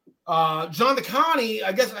 John DeConnie,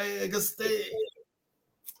 I guess they...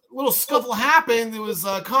 A little scuffle happened. It was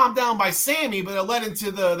calmed down by Sammy, but it led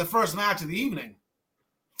into the first match of the evening.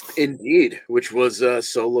 Indeed, which was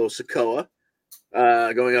Solo Sikoa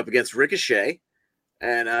going up against Ricochet.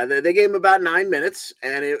 And they gave him about 9 minutes,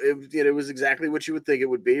 and it was exactly what you would think it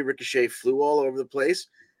would be. Ricochet flew all over the place,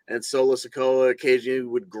 and Solo Sikoa occasionally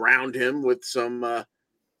would ground him with some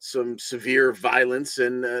severe violence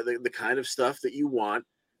and the kind of stuff that you want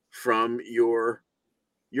from your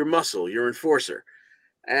muscle, your enforcer.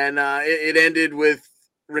 And it ended with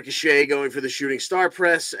Ricochet going for the shooting star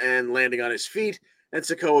press and landing on his feet, and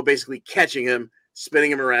Sikoa basically catching him,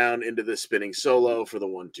 spinning him around into the spinning solo for the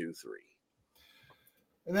 1, 2, 3.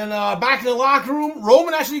 And then back in the locker room,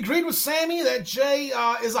 Roman actually agreed with Sammy that Jey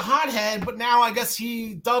is a hothead, but now I guess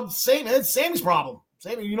he dubbed Sammy. It's Sammy's problem.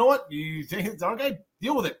 Sammy, you know what? You think it's okay?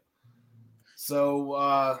 Deal with it.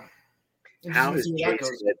 So how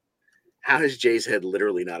has Jay's head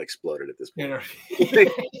literally not exploded at this point? Yeah.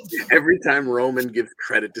 Every time Roman gives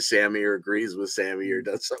credit to Sammy or agrees with Sammy or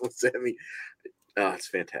does something with Sammy, it's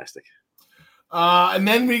fantastic. And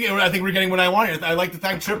then I think we're getting what I wanted. I'd like to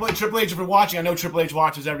thank Triple H for watching. I know Triple H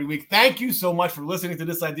watches every week. Thank you so much for listening to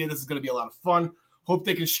this idea. This is going to be a lot of fun. Hope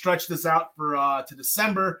they can stretch this out for to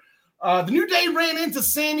December. The New Day ran into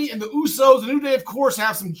Sammy and the Usos. The New Day, of course,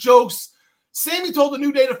 have some jokes. Sammy told the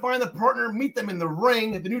New Day to find the partner, meet them in the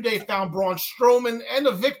ring. The New Day found Braun Strowman and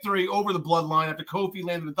a victory over the Bloodline after Kofi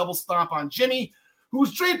landed a double stomp on Jimmy, who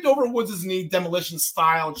was draped over Woods' knee, demolition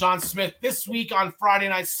style. John Smith this week on Friday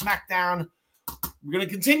Night SmackDown. We're going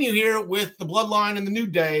to continue here with the Bloodline and the New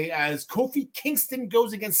Day as Kofi Kingston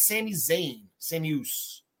goes against Sami Zayn. Sami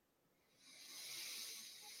Uso.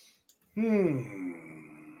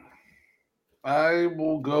 I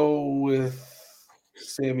will go with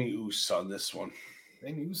Sami Uso on this one.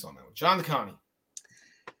 Sami Uso on that one. John DeConnie.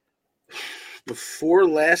 Before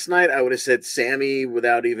last night, I would have said Sammy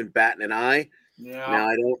without even batting an eye. Yeah. Now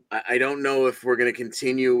I don't know if we're going to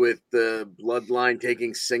continue with the Bloodline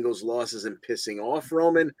taking singles losses and pissing off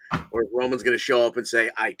Roman, or if Roman's going to show up and say,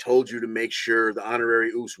 "I told you to make sure the honorary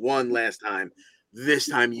Uso won last time. This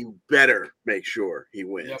time you better make sure he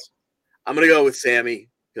wins." Yep. I'm going to go with Sammy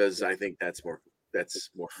because I think that's more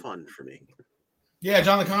fun for me. Yeah,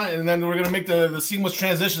 John DeConnie, and then we're going to make the seamless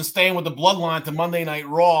transition, staying with the Bloodline to Monday Night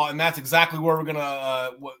Raw, and that's exactly where we're going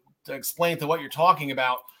to explain to what you're talking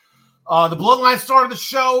about. The Bloodline started the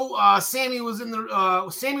show. Sammy was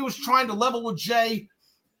trying to level with Jey,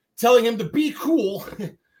 telling him to be cool,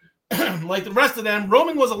 like the rest of them.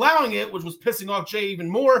 Roman was allowing it, which was pissing off Jey even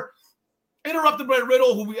more. Interrupted by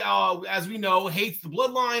Riddle, who, as we know, hates the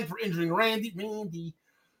Bloodline for injuring Randy.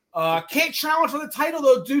 Can't challenge for the title,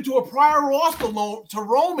 though, due to a prior loss to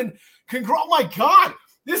Roman. Oh, my God.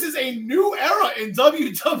 This is a new era in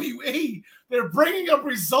WWE. They're bringing up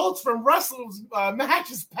results from wrestlers'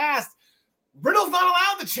 matches past. Riddle's not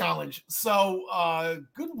allowed to challenge. So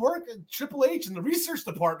good work at Triple H and the research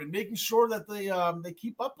department, making sure that they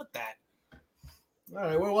keep up with that. All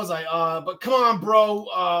right, where was I? But come on,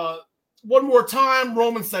 bro. One more time.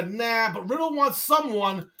 Roman said, nah, but Riddle wants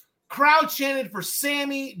someone. Crowd chanted for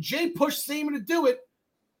Sammy. Jey pushed Sammy to do it.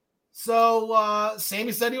 So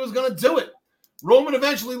Sammy said he was going to do it. Roman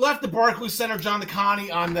eventually left the Barclays Center, John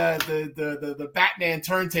DeConnie, on the Batman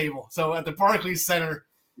turntable. So at the Barclays Center,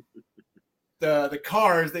 the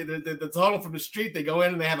cars, the tunnel from the street, they go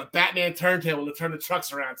in and they have a Batman turntable to turn the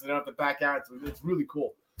trucks around so they don't have to back out. It's really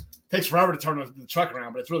cool. It takes forever to turn the truck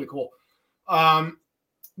around, but it's really cool.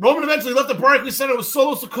 Roman eventually left the Barclays Center with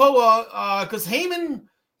Solo Sikoa because Heyman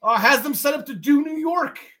has them set up to do New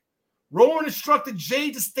York. Roman instructed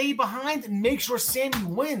Jey to stay behind and make sure Sammy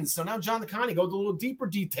wins. So now John DeConnie goes a little deeper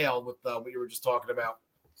detail with what you were just talking about.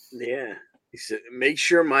 Yeah. He said, make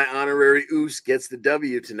sure my honorary Uso gets the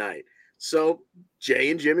W tonight. So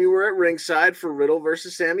Jey and Jimmy were at ringside for Riddle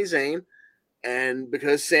versus Sami Zayn. And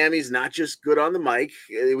because Sammy's not just good on the mic,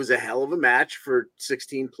 it was a hell of a match for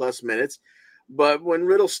 16 plus minutes. But when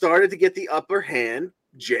Riddle started to get the upper hand,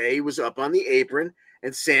 Jay was up on the apron,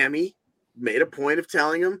 and Sammy made a point of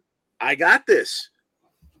telling him, I got this.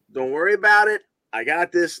 Don't worry about it. I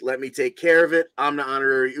got this. Let me take care of it. I'm the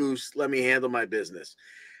honorary Uce. Let me handle my business.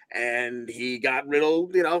 And he got Riddle,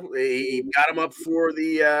 he got him up for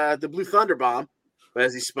the Blue Thunder Bomb. But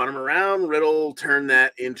as he spun him around, Riddle turned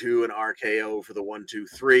that into an RKO for the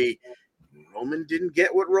 1-2-3. Roman didn't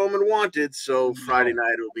get what Roman wanted, so Friday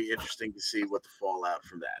night it'll be interesting to see what the fallout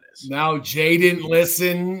from that is. Now Jay didn't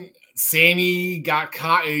listen. Sammy got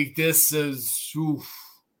caught. This is oof.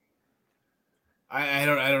 I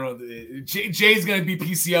don't know. Jay's going to be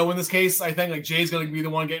PCO in this case. I think like Jay's going to be the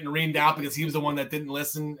one getting rained out because he was the one that didn't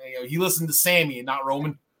listen. He listened to Sammy and not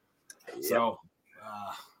Roman. Yep. So,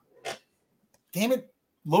 damn it,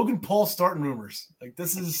 Logan Paul starting rumors. Like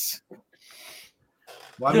this is.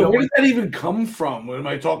 Where did that even come from? Am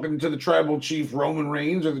I talking to the tribal chief Roman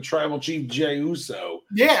Reigns or the tribal chief Jey Uso?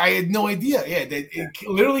 Yeah, I had no idea. Yeah, it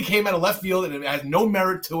literally came out of left field and it had no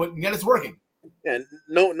merit to it, and yet it's working. And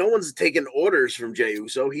no one's taking orders from Jey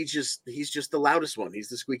Uso. He's just the loudest one. He's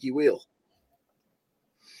the squeaky wheel.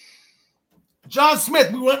 John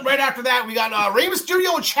Smith. We went right after that. We got Rey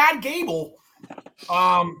Mysterio and Chad Gable.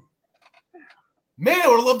 Man, I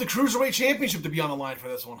would have loved the Cruiserweight Championship to be on the line for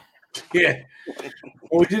this one. Yeah.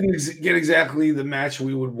 Well, we didn't get exactly the match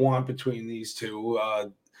we would want between these two.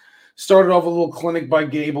 Started off a little clinic by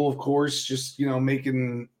Gable, of course, just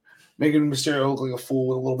making Mysterio look like a fool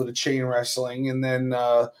with a little bit of chain wrestling, and then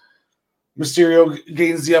Mysterio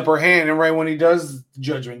gains the upper hand, and right when he does,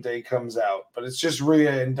 Judgment Day comes out. But it's just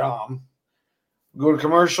Rhea and Dom. Go to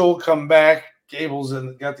commercial, come back. Gable's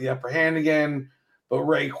got the upper hand again, but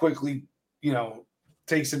Rey quickly,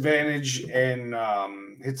 takes advantage and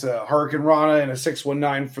hits a Hurricane Rana and a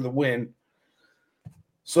 619 for the win.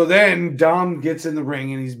 So then Dom gets in the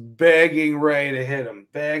ring and he's begging Rey to hit him.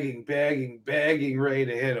 Begging Rey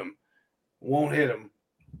to hit him. Won't hit him.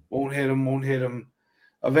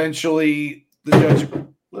 Eventually, there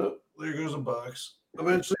goes a box.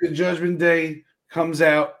 Eventually, the Judgment Day comes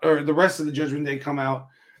out, or the rest of the Judgment Day come out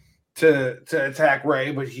to attack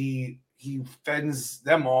Rey, but he fends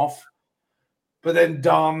them off. But then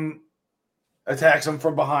Dom attacks him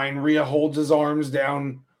from behind. Rhea holds his arms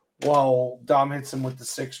down while Dom hits him with the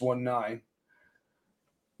 619.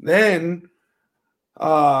 Then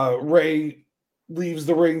Rey leaves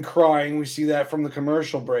the ring crying. We see that from the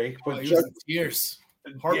commercial break. But he was in tears.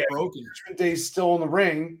 Heartbroken. Judgment Day's still in the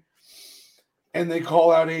ring. And they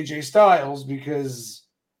call out AJ Styles because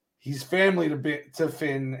he's family to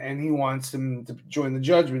Finn and he wants him to join the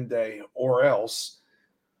Judgment Day or else.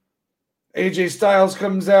 AJ Styles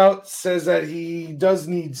comes out, says that he does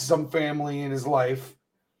need some family in his life,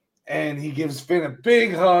 and he gives Finn a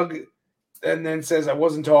big hug and then says, I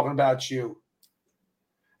wasn't talking about you.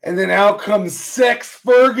 And then out comes Sex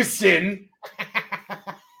Ferguson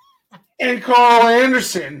and Carl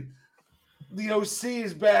Anderson. The OC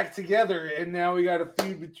is back together, and now we got a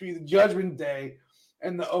feud between the Judgment Day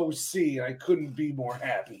and the OC, and I couldn't be more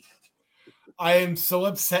happy. I am so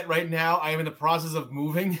upset right now. I am in the process of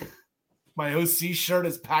moving. My OC shirt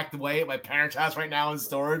is packed away at my parents' house right now in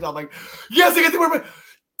storage. I'm like, yes, I get to wear my...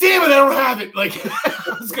 Damn it, I don't have it. Like,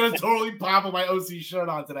 I was going to totally pop with my OC shirt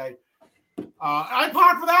on today. I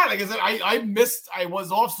popped for that. Like I said, I was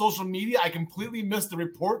off social media. I completely missed the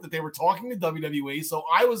report that they were talking to WWE. So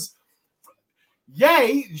I was,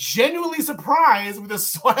 genuinely surprised with a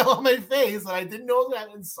smile on my face that I didn't know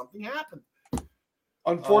that and something happened.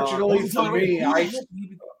 Unfortunately for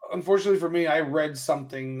me, I read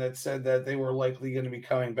something that said that they were likely going to be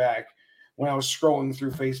coming back when I was scrolling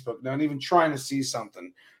through Facebook, not even trying to see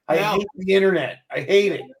something. I hate the internet. I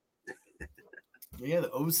hate it. Yeah,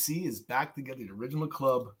 the OC is back together, the original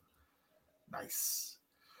club. Nice.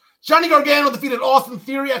 Johnny Gargano defeated Austin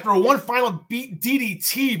Theory after a one final beat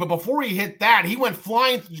DDT, but before he hit that, he went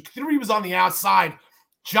flying. Theory was on the outside.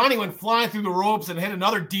 Johnny went flying through the ropes and hit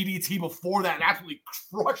another DDT before that and absolutely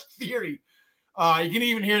crushed Theory. You can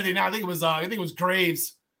even hear the now. I think it was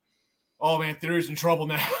Graves. Oh man, Theory's in trouble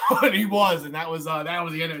now, and he was, and that was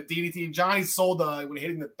the end of it. DDT. Johnny sold when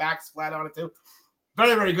hitting the backs flat on it too.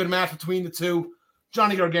 Very very good match between the two.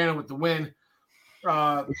 Johnny Gargano with the win.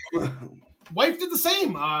 Wife did the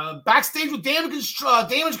same. Backstage with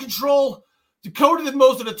Damage Control. Dakota did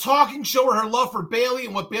most of the talking, showing her love for Bayley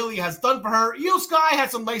and what Bayley has done for her. Io Sky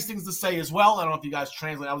had some nice things to say as well. I don't know if you guys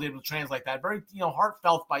translate. I was able to translate that. Very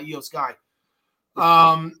heartfelt by Io Sky.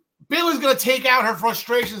 Bayley's going to take out her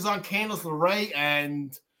frustrations on Candice LeRae,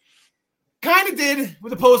 and Kind of did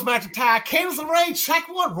with the post-match attack. Candice LeRae, check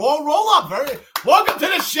one. Roll up. Welcome to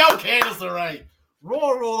the show, Candice LeRae.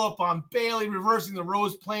 Roll up on Bayley, reversing the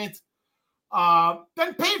Rose Plant.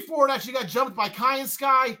 Then paid for it. Actually got jumped by Kai and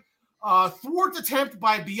Sky. Thwart attempt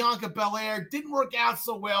by Bianca Belair. Didn't work out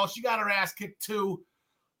so well. She got her ass kicked too.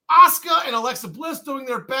 Asuka and Alexa Bliss doing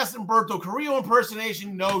their best Humberto Carrillo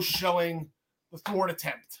impersonation. No showing the thwart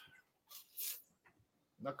attempt.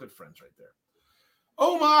 Not good friends right there.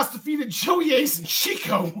 Omos defeated Joey Ace and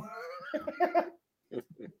Chico.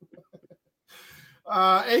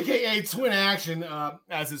 AKA Twin Action,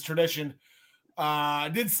 as is tradition.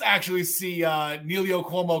 Did actually see Nelio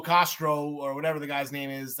Cuomo Castro, or whatever the guy's name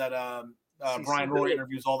is, that Brian Roy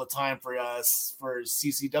interviews all the time for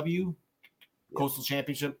CCW, Coastal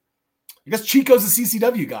Championship. I guess Chico's a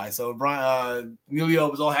CCW guy, so Nelio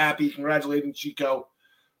was all happy, congratulating Chico.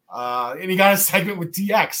 And he got a segment with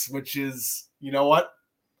DX, which is, you know what?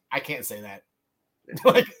 I can't say that.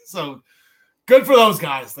 So good for those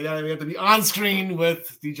guys. They have to be on screen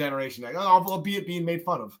with Degeneration, albeit being made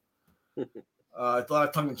fun of. A lot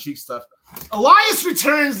of tongue-in-cheek stuff. Elias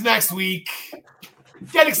returns next week.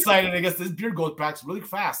 Get excited. I guess this beard goes back really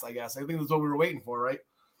fast, I guess. I think that's what we were waiting for, right?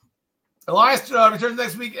 Elias returns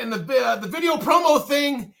next week. And the video promo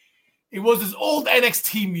thing, it was his old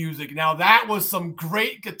NXT music. Now, that was some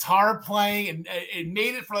great guitar playing. And it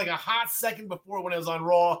made it for like a hot second before when it was on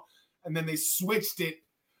Raw. And then they switched it.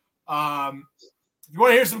 If you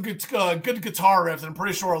want to hear some good guitar riffs, I'm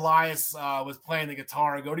pretty sure Elias was playing the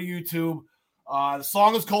guitar. Go to YouTube. The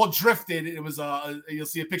song is called Drifted. It was you'll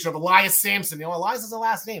see a picture of Elias Sampson. You know, Elias is a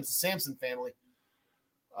last name. It's the Sampson family.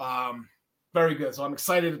 Very good. So I'm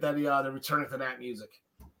excited that they're returning to that music.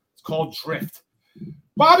 It's called Drift.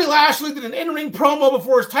 Bobby Lashley did an in-ring promo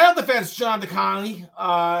before his title defense, John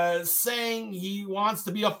DeConnolly, saying he wants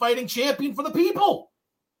to be a fighting champion for the people.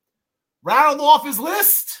 Rattled off his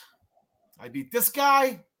list. I beat this guy.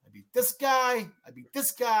 I beat this guy. I beat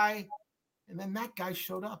this guy. And then that guy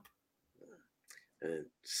showed up.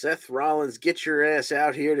 Seth Rollins, get your ass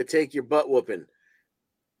out here to take your butt whooping.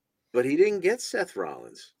 But he didn't get Seth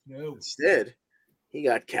Rollins. No. Instead, he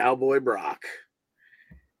got Cowboy Brock.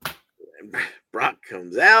 And Brock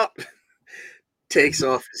comes out, takes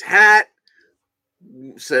off his hat,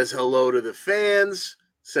 says hello to the fans,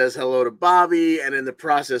 says hello to Bobby, and in the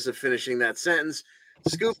process of finishing that sentence,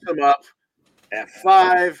 scoops him up.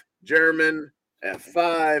 F5, German,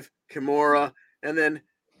 F5, Kimura, and then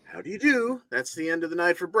how do you do? That's the end of the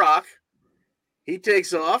night for Brock. He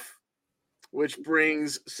takes off, which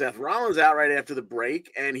brings Seth Rollins out right after the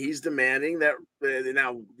break, and he's demanding that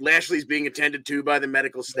now Lashley's being attended to by the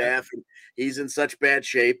medical staff, and he's in such bad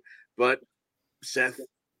shape, but Seth's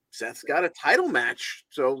got a title match,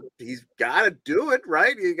 so he's got to do it,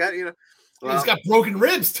 right? He's got broken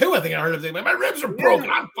ribs too. I think I heard him saying, "My ribs are broken.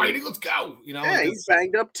 I'm fighting. Let's go." Yeah, he's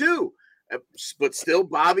banged up too. But still,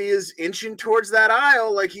 Bobby is inching towards that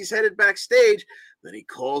aisle like he's headed backstage. Then he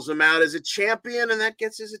calls him out as a champion, and that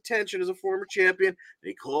gets his attention as a former champion. And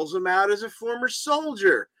he calls him out as a former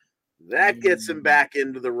soldier. That gets him back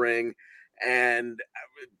into the ring. And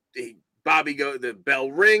the bell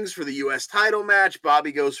rings for the U.S. title match.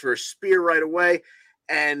 Bobby goes for a spear right away.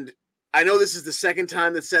 And I know this is the second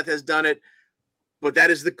time that Seth has done it, but that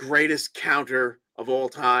is the greatest counter of all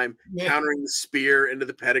time, countering the spear into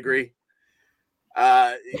the pedigree.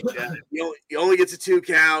 He only gets a 2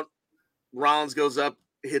 count. Rollins goes up,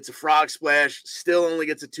 hits a frog splash, still only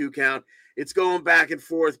gets a 2 count. It's going back and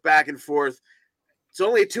forth, back and forth. It's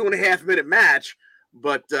only a 2.5 minute match,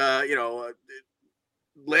 but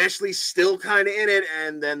Lashley's still kind of in it,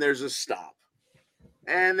 and then there's a stop.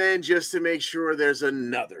 And then just to make sure there's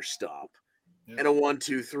another stop. And a 1,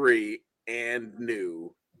 2, 3, and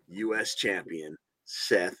new U.S. champion,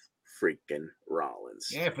 Seth freaking Rollins.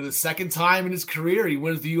 Yeah, for the second time in his career, he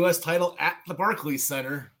wins the U.S. title at the Barclays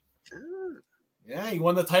Center. Yeah, he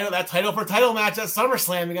won that title for title match at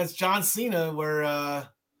SummerSlam against John Cena, where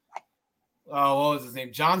what was his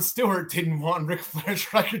name? Jon Stewart didn't want Ric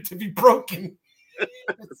Flair's record to be broken.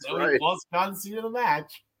 So right. He lost John Cena the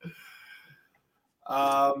match.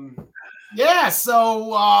 So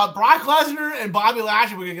Brock Lesnar and Bobby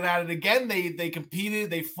Lashley were going to get at it again. They competed.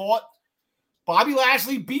 They fought. Bobby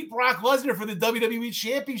Lashley beat Brock Lesnar for the WWE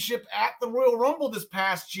Championship at the Royal Rumble this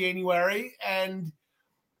past January, and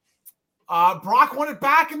Brock won it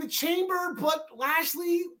back in the chamber, but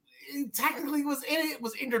Lashley technically was in it,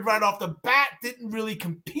 was injured right off the bat, didn't really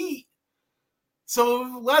compete. So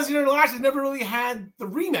Lesnar and Lashley never really had the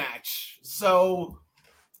rematch. So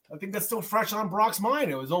I think that's still fresh on Brock's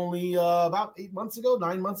mind. It was only about 9 months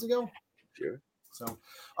ago. Sure. So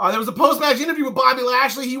there was a post-match interview with Bobby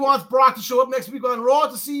Lashley. He wants Brock to show up next week on Raw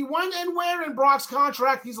to see when and where in Brock's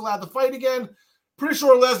contract he's allowed to fight again. Pretty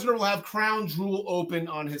sure Lesnar will have Crown Jewel open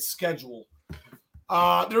on his schedule.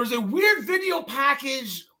 There was a weird video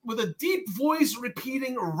package with a deep voice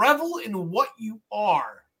repeating, "Revel in what you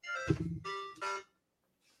are."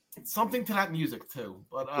 Something to that music, too.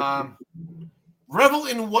 But revel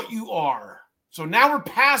in what you are. So now we're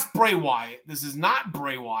past Bray Wyatt. This is not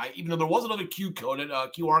Bray Wyatt, even though there was another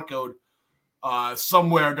QR code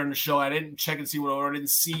somewhere during the show. I didn't check and see what I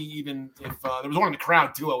didn't see even if there was one in the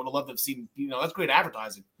crowd, too. I would have loved to have seen, that's great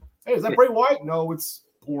advertising. Hey, is that Bray Wyatt? No, it's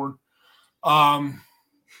porn.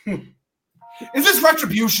 Is this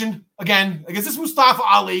Retribution again? Like, is this Mustafa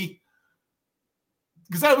Ali?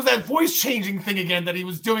 Because that was that voice changing thing again that he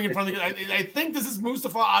was doing in front of the. I think this is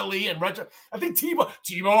Mustafa Ali and Retro. I think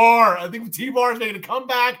T-Bar. I think T-Bar is making a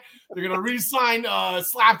comeback. They're going to re-sign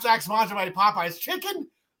Slapjack sponsored by Popeye's Chicken.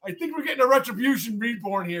 I think we're getting a Retribution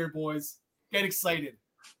reborn here, boys. Get excited.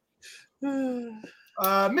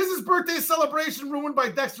 Mrs. birthday celebration ruined by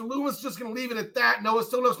Dexter Lumis. Just going to leave it at that. No,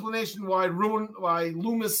 still no explanation why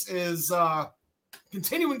Lumis is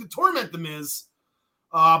continuing to torment the Miz.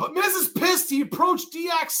 But Miz is pissed. He approached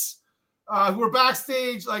DX, who were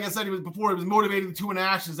backstage. Like I said, he was motivating the two in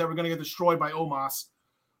Ashes that were going to get destroyed by Omos.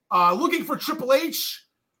 Looking for Triple H.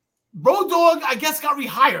 Road Dogg, I guess, got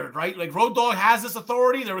rehired, right? Like, Road Dogg has this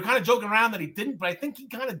authority. They were kind of joking around that he didn't, but I think he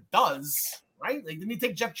kind of does, right? Like, didn't he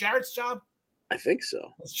take Jeff Jarrett's job? I think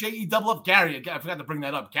so. It's J.E. double up Gary. I forgot to bring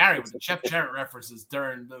that up. Gary with the Jeff Jarrett references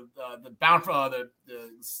during the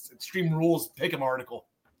Extreme Rules Pick'em article.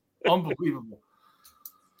 Unbelievable.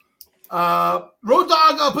 Road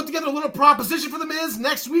Dogg put together a little proposition for the Miz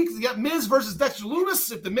next week. You got Miz versus Dexter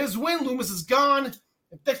Lumis. If the Miz win, Lumis is gone.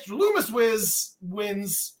 If Dexter Lumis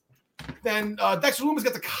wins, then Dexter Lumis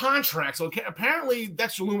gets a contract. So apparently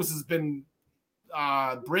Dexter Lumis has been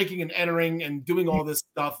breaking and entering and doing all this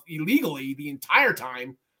stuff illegally the entire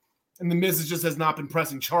time, and the Miz just has not been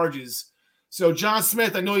pressing charges. So John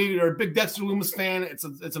Smith, I know you're a big Dexter Lumis fan. It's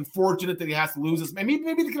unfortunate that he has to lose this. Maybe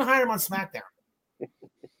they can hire him on SmackDown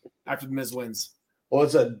after the Miz wins. Well,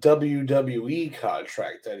 it's a WWE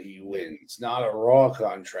contract that he wins, not a Raw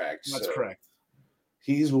contract. That's correct.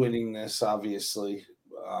 He's winning this, obviously.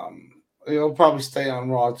 He'll probably stay on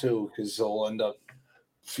Raw too because he'll end up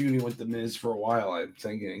feuding with the Miz for a while, I'm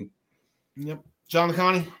thinking. Yep. John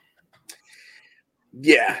Connie.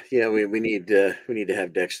 Yeah, we need to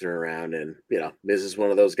have Dexter around, and Miz is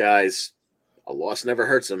one of those guys. A loss never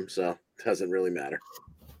hurts him, so it doesn't really matter.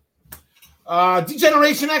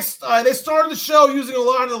 Degeneration X, they started the show using a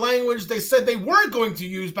lot of the language they said they weren't going to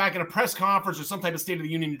use back in a press conference or some type of State of the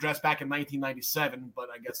Union address back in 1997, but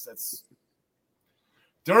I guess that's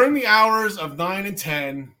during the hours of 9 and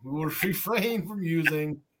 10, we will refrain from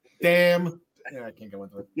using damn. Yeah, I can't go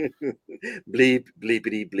into it. Bleep,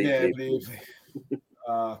 bleepity, bleep, yeah,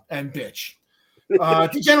 bleep. And bitch.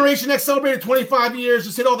 Degeneration X celebrated 25 years.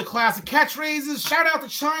 Just hit all the classic catchphrases. Shout out to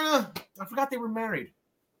China. I forgot they were married.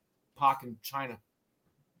 Pac and China.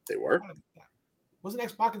 They were? Wasn't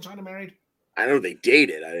X-Pac and China married? I know they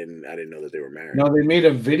dated. I didn't know that they were married. No, they made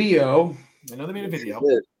a video. I know they made a video.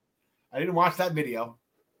 I didn't watch that video.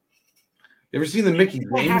 You ever seen the Mickey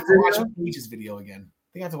James video? I have to watch Paige's video again. I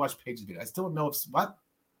think I have to watch Paige's video. I still don't know if what.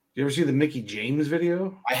 You ever see the Mickey James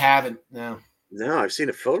video? I haven't. No. No, I've seen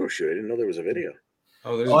a photo shoot. I didn't know there was a video.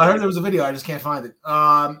 Oh, I heard there was a video. I just can't find it.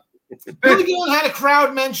 Billy Gunn had a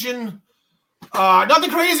crowd mention Nothing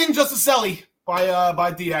Crazy and Just a Selly by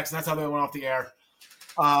DX, and that's how they went off the air.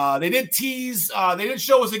 They did tease. They did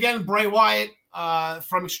show us again Bray Wyatt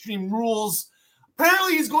from Extreme Rules.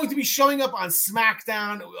 Apparently, he's going to be showing up on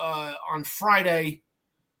SmackDown on Friday.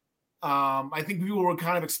 I think people were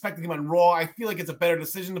kind of expecting him on Raw. I feel like it's a better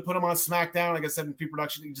decision to put him on SmackDown. Like I said in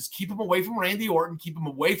pre-production, you just keep him away from Randy Orton, keep him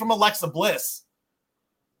away from Alexa Bliss.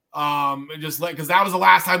 Just like because that was the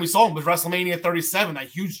last time we saw him was WrestleMania 37. That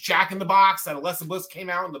huge Jack in the Box that Alexa Bliss came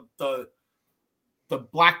out in the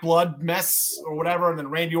Black Blood mess or whatever, and then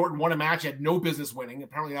Randy Orton won a match he had no business winning.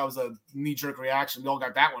 Apparently, that was a knee-jerk reaction. We all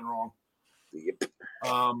got that one wrong. Yep.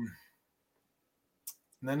 And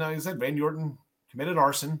then, like I said, Randy Orton committed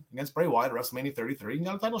arson against Bray Wyatt at WrestleMania 33 and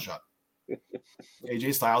got a title shot.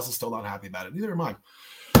 AJ Styles is still not happy about it. Neither am I.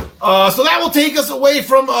 So that will take us away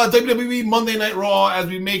from WWE Monday Night Raw as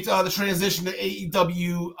we make the transition to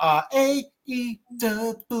AEW.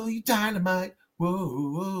 AEW Dynamite.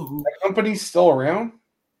 Whoa. That company's still around?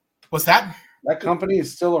 What's that? That company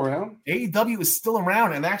is still around? AEW is still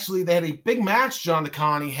around, and actually they had a big match, John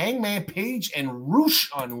DeConnie, Hangman Page and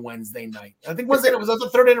Roosh on Wednesday night. I think Wednesday night, was that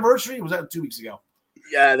the third anniversary? Or was that 2 weeks ago?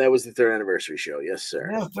 Yeah, that was the 3rd anniversary show. Yes, sir.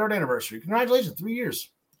 Yeah, 3rd anniversary. Congratulations, 3 years.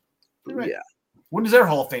 Right. Yeah. When does their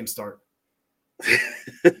Hall of Fame start?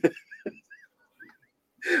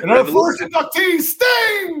 And our first inductee,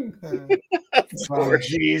 Sting! Oh,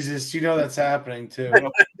 Jesus. You know that's happening, too.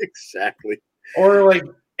 Exactly. Or, like,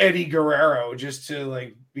 Eddie Guerrero, just to,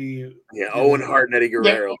 like, be... Yeah, Owen Hart and Eddie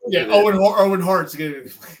Guerrero. Yeah, Owen Hart's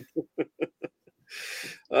good.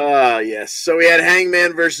 Yes. So we had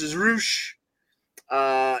Hangman versus Roosh.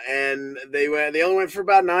 And they only went for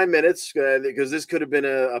about 9 minutes because this could have been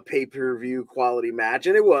a pay-per-view quality match,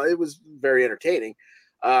 and it was very entertaining.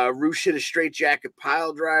 Roosh hit a straight jacket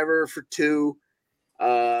pile driver for 2,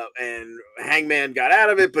 and Hangman got out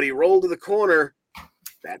of it, but he rolled to the corner.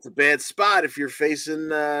 That's a bad spot if you're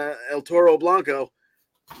facing El Toro Blanco.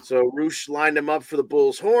 So Roosh lined him up for the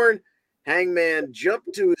Bull's Horn. Hangman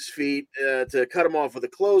jumped to his feet to cut him off with a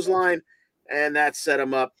clothesline, and that set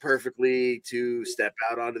him up perfectly to step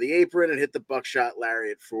out onto the apron and hit the buckshot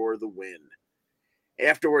lariat for the win.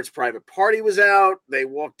 Afterwards, Private Party was out. They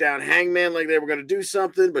walked down Hangman like they were going to do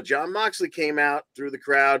something, but Jon Moxley came out through the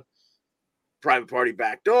crowd. Private Party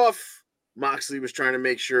backed off. Moxley was trying to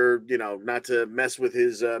make sure, not to mess with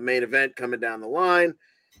his main event coming down the line.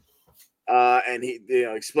 And he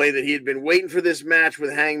explained that he had been waiting for this match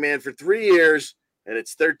with Hangman for 3 years, and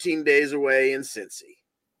it's 13 days away in Cincy.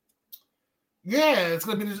 Yeah, it's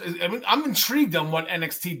going to be. I mean, I'm intrigued on what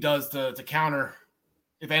NXT does to counter,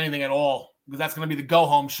 if anything at all, because that's going to be the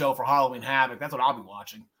go-home show for Halloween Havoc. That's what I'll be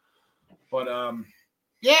watching. But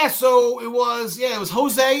yeah, so it was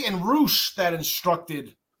Jose and Roosh that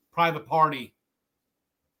instructed Private Party.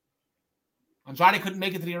 Andrade couldn't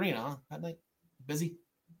make it to the arena, huh? That night, busy.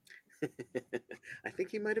 I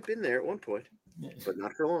think he might have been there at one point, but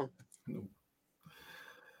not for long. No.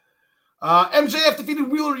 MJF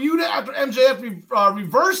defeated Wheeler Yuta after MJF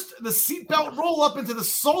reversed the seatbelt roll-up into the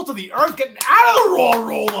salt of the earth. Getting out of the Raw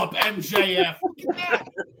roll-up, MJF.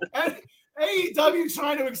 And AEW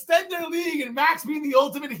trying to extend their league, and Max being the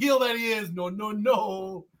ultimate heel that he is. No.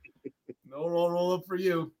 No Raw roll-up for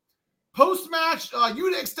you. Post-match,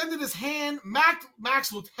 Yuta extended his hand.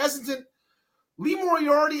 Max looked hesitant. Lee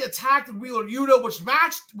Moriarty attacked Wheeler Yuta, which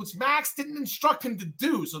Max didn't instruct him to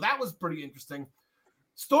do, so that was pretty interesting.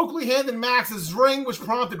 Stokely handed Max his ring, which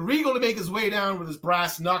prompted Regal to make his way down with his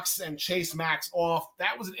brass knucks and chase Max off.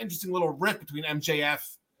 That was an interesting little rift between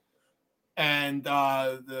MJF and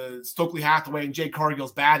the Stokely Hathaway and Jade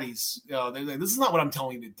Cargill's baddies. They're like, this is not what I'm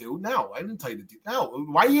telling you to do. No, I didn't tell you to do. No,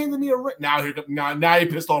 why are you handing me a ring? Now you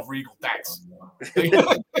pissed off Regal. Thanks.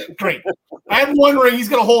 Great. I have one ring. He's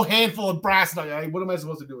got a whole handful of brass knucks. What am I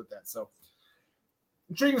supposed to do with that? So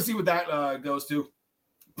intriguing to see what that goes to.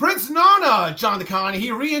 Prince Nana, John DeConnie, he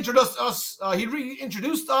reintroduced us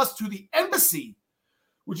to the Embassy,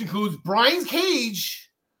 which includes Brian Cage,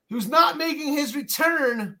 who's not making his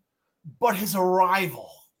return, but his arrival.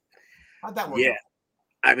 How'd that work? Yeah.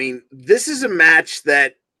 I mean, this is a match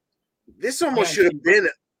that this almost should have been.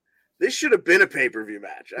 This should have been a pay-per-view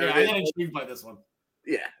match. Yeah, I got intrigued by this one.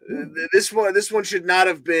 Yeah, this one should not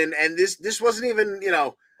have been, and this wasn't even,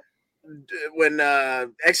 when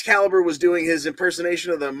Excalibur was doing his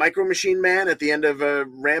impersonation of the Micro Machine Man at the end of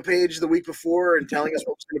Rampage the week before and telling us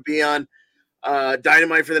what was going to be on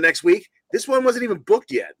Dynamite for the next week. This one wasn't even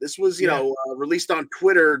booked yet. This was, released on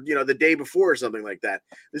Twitter, the day before or something like that.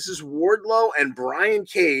 This is Wardlow and Brian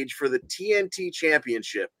Cage for the TNT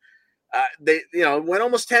Championship. They went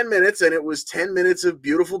almost 10 minutes, and it was 10 minutes of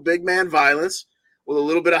beautiful big man violence with a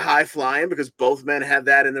little bit of high flying because both men have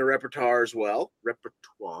that in their repertoire as well.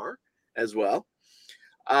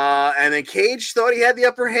 And then Cage thought he had the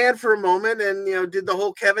upper hand for a moment and, did the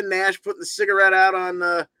whole Kevin Nash putting the cigarette out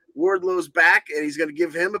on Wardlow's back, and he's going to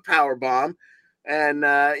give him a power bomb. And,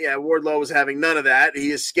 Wardlow was having none of that.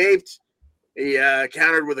 He escaped. He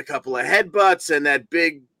countered with a couple of headbutts and that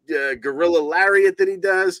big gorilla lariat that he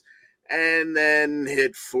does, and then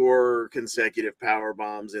hit 4 consecutive power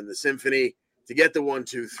bombs in the Symphony to get the 1,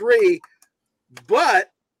 2, 3.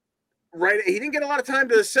 But he didn't get a lot of time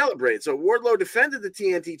to celebrate. So Wardlow defended the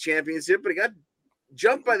TNT Championship, but he got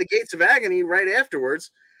jumped by the Gates of Agony right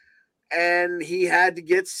afterwards, and he had to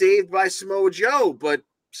get saved by Samoa Joe. But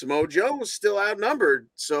Samoa Joe was still outnumbered,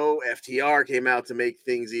 so FTR came out to make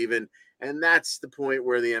things even, and that's the point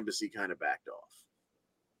where the Embassy kind of backed off.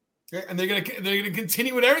 Yeah, and they're gonna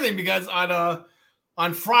continue with everything because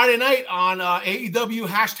on Friday night on AEW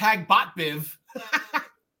 #BotBiv.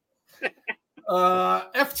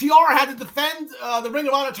 FTR had to defend the Ring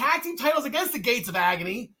of Honor tag team titles against the Gates of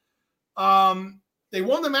Agony. They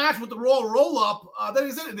won the match with the Royal Roll-Up.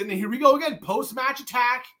 Then here we go again, post-match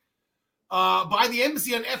attack. by the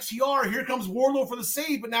embassy on FTR. Here comes Wardlow for the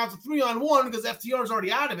save, but now it's a 3-on-1 because FTR is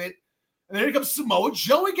already out of it. And then here comes Samoa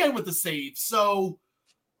Joe again with the save. So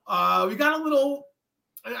we got a little.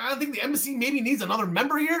 I think the embassy maybe needs another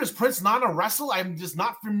member here. Does Prince Nana wrestle? I'm just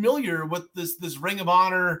not familiar with this Ring of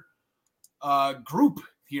Honor group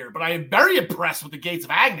here, but I am very impressed with the Gates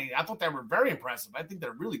of Agony. I thought they were very impressive. I think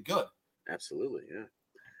they're really good. Absolutely, yeah.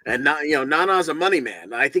 And Nana's a money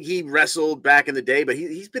man. I think he wrestled back in the day, but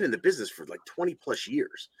he's been in the business for like 20 plus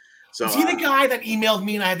years. So is he the guy that emailed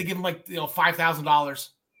me and I had to give him like $5,000?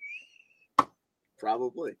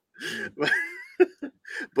 Probably,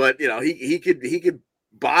 but he could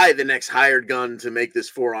buy the next hired gun to make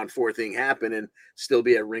this 4-on-4 thing happen and still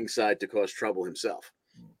be at ringside to cause trouble himself.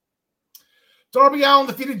 Darby Allin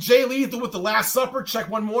defeated Jay Lethal with the Last Supper. Check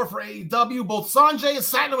one more for AEW. Both Sanjay and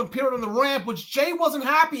Satnam appeared on the ramp, which Jay wasn't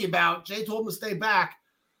happy about. Jay told him to stay back.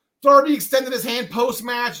 Darby extended his hand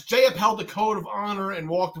post-match. Jay upheld the code of honor and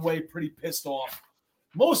walked away pretty pissed off.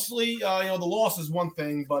 Mostly, the loss is one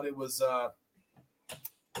thing, but it was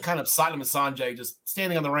kind of Satnam and Sanjay just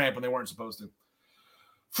standing on the ramp when they weren't supposed to.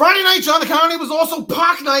 Friday night, John Connie was also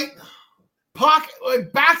Pac night. Pac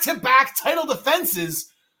back-to-back title defenses,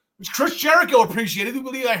 which Chris Jericho appreciated.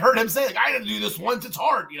 I heard him say, I didn't do this once. It's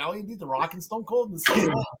hard. He beat The Rock and Stone Cold in the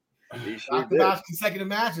same back-to-back consecutive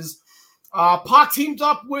matches. Pac teamed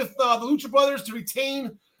up with the Lucha Brothers to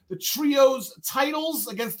retain the trio's titles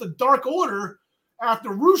against the Dark Order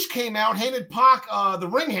after Roosh came out, handed Pac the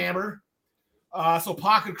ring hammer. So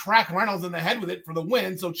Pac could crack Reynolds in the head with it for the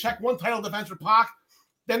win. So check one title defense for Pac.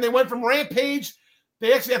 Then they went from Rampage.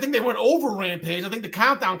 I think they went over Rampage. I think the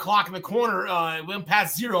countdown clock in the corner went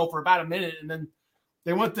past 0 for about a minute, and then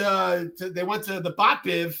they went to the Bot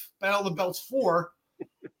Biv Battle of the Belts 4,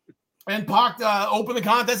 and Pac opened the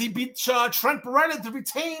contest. He beat Trent Beretta to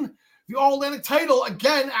retain the All Atlantic title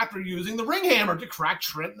again after using the ring hammer to crack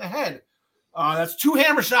Trent in the head. That's 2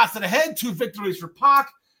 hammer shots to the head, 2 victories for Pac,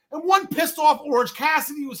 and 1 pissed off Orange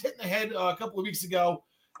Cassidy, who was hit in the head a couple of weeks ago.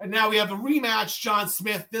 And now we have the rematch, John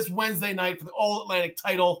Smith, this Wednesday night for the All-Atlantic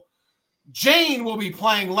title. Jane will be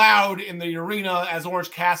playing loud in the arena as Orange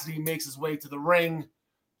Cassidy makes his way to the ring,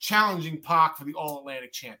 challenging Pac for the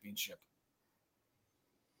All-Atlantic Championship.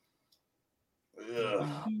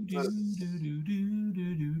 I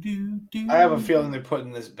have a feeling they're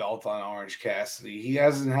putting this belt on Orange Cassidy. He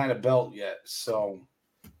hasn't had a belt yet, so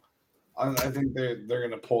I think they're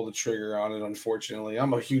going to pull the trigger on it, unfortunately.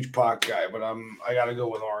 I'm a huge Pac guy, but I got to go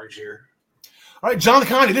with Orange here. All right, John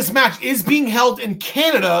Connie, this match is being held in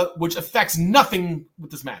Canada, which affects nothing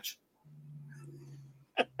with this match.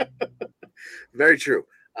 Very true.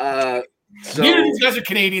 Neither of these guys are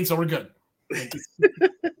Canadian, so we're good.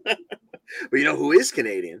 But you know who is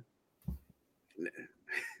Canadian?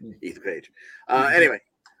 Ethan Page. Anyway,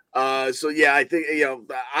 so yeah, I think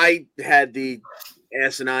I had the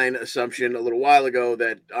asinine assumption a little while ago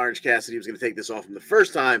that Orange Cassidy was going to take this off him the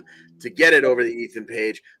first time to get it over the Ethan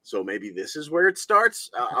Page. So maybe this is where it starts.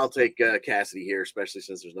 I'll take Cassidy here, especially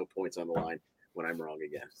since there's no points on the line when I'm wrong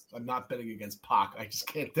again. I'm not betting against Pac. I just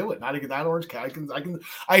can't do it. Not against that Orange Cassidy.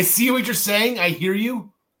 I see what you're saying. I hear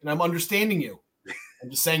you, and I'm understanding you. I'm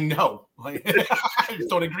just saying no. I just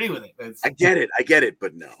don't agree with it. I get it,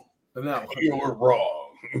 but no. No. You were wrong.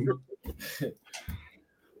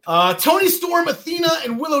 Toni Storm, Athena,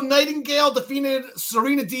 and Willow Nightingale defeated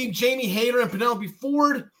Serena Deeb, Jamie Hayter, and Penelope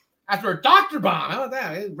Ford after a doctor bomb. How about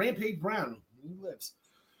that? Rampage Brown. He lives.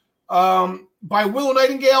 By Willow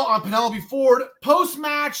Nightingale on Penelope Ford.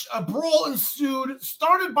 Post-match, a brawl ensued,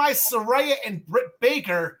 started by Saraya and Britt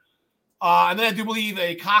Baker. And then I do believe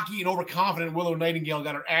a cocky and overconfident Willow Nightingale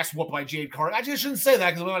got her ass whooped by Jade Cargill. Actually, I shouldn't say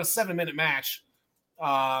that because it was about a 7-minute match.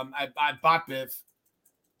 I bought Biv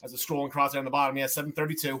as a scrolling cross down the bottom. Yeah,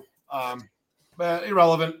 7:32. But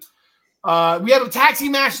irrelevant. We have a tag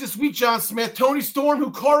team match this week, John Smith. Toni Storm,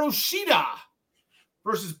 Hikaru Shida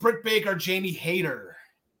versus Britt Baker, Jamie Hayter.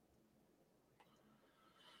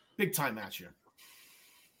 Big time match here.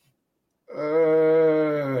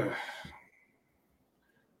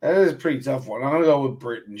 That is a pretty tough one. I'm going to go with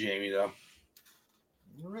Britt and Jamie, though.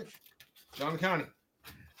 All right. John Connie.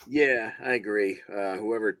 Yeah, I agree.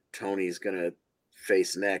 Whoever Tony's going to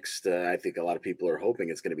face next, I think a lot of people are hoping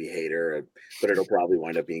it's going to be Hayter, but it'll probably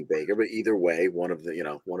wind up being Baker. But either way, one of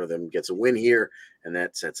them gets a win here, and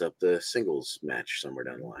that sets up the singles match somewhere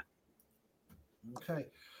down the line. Okay.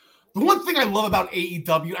 The one thing I love about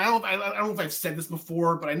AEW, I don't know if I've said this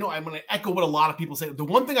before, but I know I'm going to echo what a lot of people say. The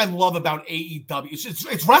one thing I love about AEW is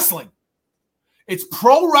it's wrestling. It's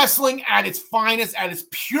pro wrestling at its finest, at its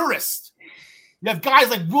purest. You have guys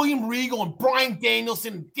like William Regal and Bryan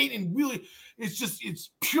Danielson and really,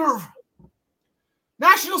 it's pure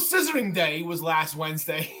National Scissoring Day was last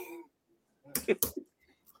Wednesday. There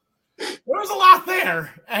was a lot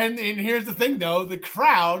there. And here's the thing, though. The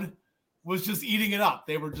crowd was just eating it up.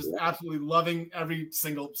 They were just absolutely loving every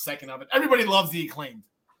single second of it. Everybody loves the Acclaimed.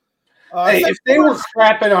 Hey, if they were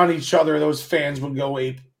crapping on each other, those fans would go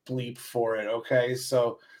ape bleep for it, okay?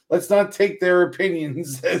 So let's not take their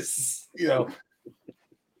opinions as,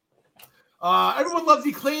 everyone loves the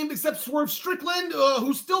Acclaimed except Swerve Strickland,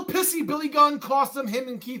 who's still pissy. Billy Gunn cost him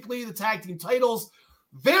and Keith Lee the tag team titles.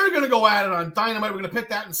 They're going to go at it on Dynamite. We're going to pick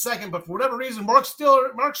that in a second. But for whatever reason, Mark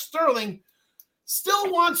Sterling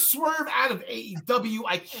still wants Swerve out of AEW.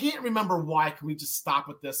 I can't remember why. Can we just stop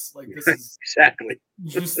with this? Like, this is exactly.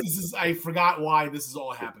 I forgot why this is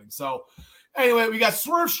all happening. So anyway, we got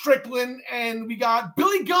Swerve Strickland and we got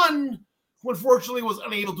Billy Gunn, who unfortunately was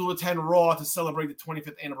unable to attend Raw to celebrate the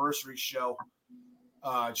 25th anniversary show.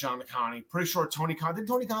 John McConney. Pretty sure Tony Khan.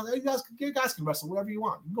 You guys can wrestle whatever you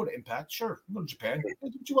want. You can go to Impact. Sure. You can go to Japan. Do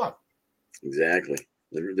what you want. Exactly.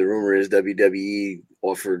 The rumor is WWE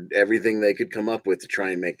offered everything they could come up with to try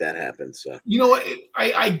and make that happen. So you know what?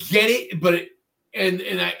 I get it, but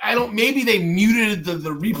I don't. Maybe they muted the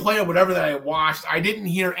replay or whatever that I watched. I didn't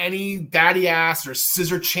hear any daddy ass or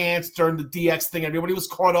scissor chants during the DX thing. Everybody was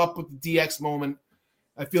caught up with the DX moment.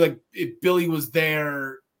 I feel like if Billy was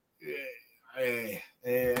there,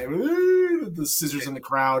 the scissors in the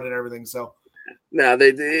crowd and everything. So. No,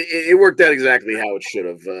 it worked out exactly how it should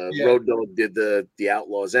have. Road Dogg did the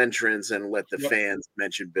Outlaws entrance and let the fans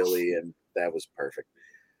mention Billy, and that was perfect.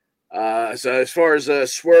 So as far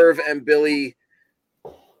as Swerve and Billy,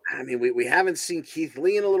 I mean, we haven't seen Keith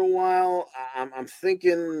Lee in a little while. I'm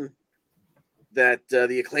thinking that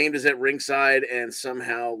the Acclaimed is at ringside and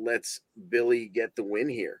somehow lets Billy get the win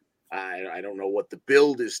here. I don't know what the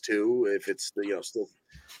build is to, if it's still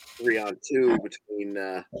 3-on-2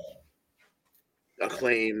 between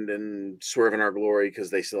Acclaimed and Swerve in Our Glory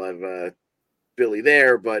because they still have Billy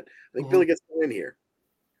there, but I think Billy gets the win here.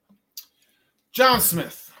 John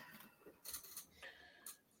Smith.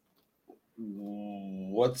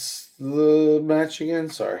 What's the match again?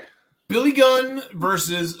 Sorry. Billy Gunn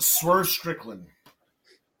versus Swerve Strickland.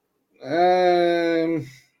 Yeah,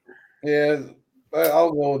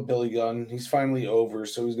 I'll go with Billy Gunn. He's finally over,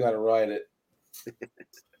 so he's got to ride it.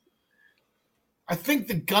 I think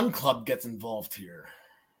the Gun Club gets involved here.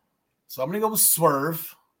 So I'm going to go with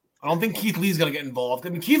Swerve. I don't think Keith Lee's going to get involved. I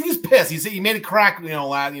mean, Keith Lee's pissed. He made a crack, the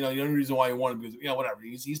only reason why he wanted to, whatever.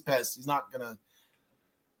 He's pissed. He's not going to,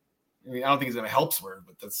 I don't think he's going to help Swerve,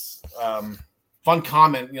 but that's fun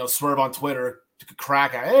comment. Swerve on Twitter took a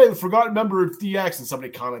crack at, hey, the forgotten member of DX, and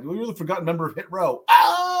somebody commented, well, you're the forgotten member of Hit Row.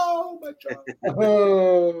 Oh, my God.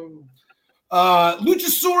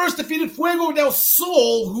 Luchasaurus defeated Fuego del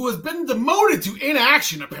Sol, who has been demoted to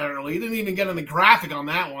inaction, apparently. He didn't even get on the graphic on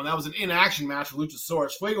that one. That was an inaction match for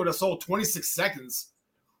Luchasaurus. Fuego del Sol, 26 seconds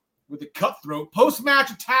with a cutthroat.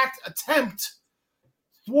 Post-match attempt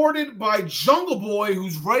thwarted by Jungle Boy,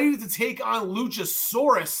 who's ready to take on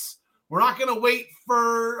Luchasaurus. We're not going to wait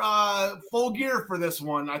for Full Gear for this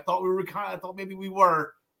one. I thought maybe we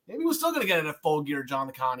were. Maybe we're still going to get it at Full Gear,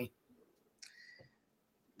 John McConney.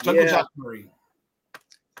 Jungle Jack Murray.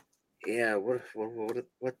 Yeah,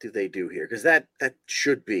 what do they do here? Because that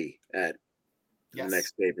should be at the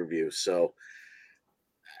next pay-per-view. So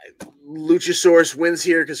Luchasaurus wins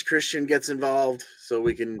here because Christian gets involved, so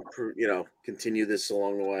we can continue this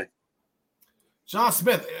along the way. John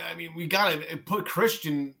Smith, I mean, we got to put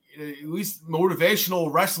Christian, at least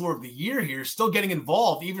motivational wrestler of the year here, still getting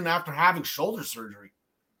involved even after having shoulder surgery.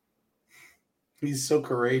 He's so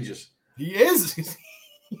courageous. He is.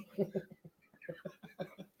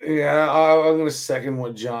 Yeah, I'm going to second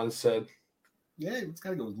what John said. Yeah, it's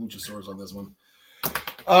got to go with Luchasaurus on this one.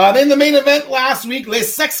 Then the main event last week, Les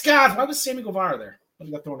Sex Gods. Why was Sammy Guevara there?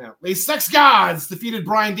 What got thrown out? Les Sex Gods defeated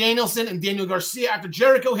Bryan Danielson and Daniel Garcia after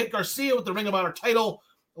Jericho hit Garcia with the Ring of Honor title,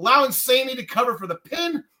 allowing Sammy to cover for the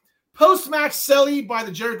pin. Post-match selly by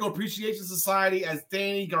the Jericho Appreciation Society as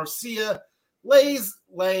Danny Garcia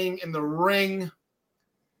laying in the ring.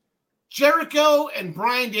 Jericho and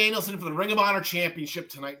Bryan Danielson for the Ring of Honor Championship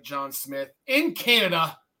tonight, John Smith, in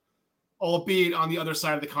Canada, albeit on the other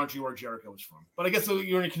side of the country where Jericho is from. But I guess if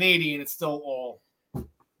you're a Canadian, it's still all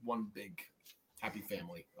one big happy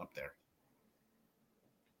family up there.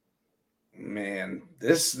 Man,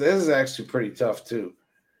 this is actually pretty tough too.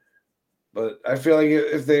 But I feel like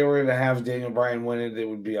if they were to have Daniel Bryan win it, it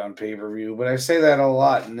would be on pay-per-view. But I say that a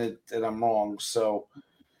lot, and I'm wrong. So,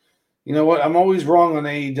 you know what? I'm always wrong on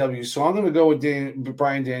AEW. So I'm going to go with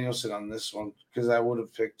Bryan Danielson on this one because I would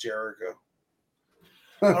have picked Jericho.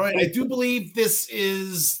 All right. I do believe this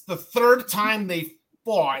is the third time they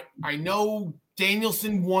fought. I know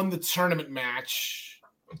Danielson won the tournament match.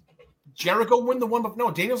 Jericho won the one, but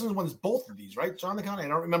no, Danielson won both of these, right? John the Con. I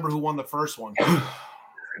don't remember who won the first one.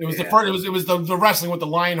 It was the first. It was the wrestling with the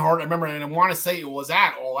Lionheart. I remember, and I want to say it was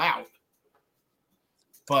at All Out.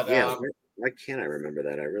 But why can't I remember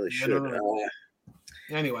that? I really should.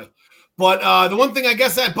 Anyway, but the one thing I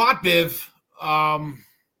guess at BotBiv,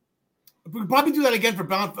 we could probably do that again for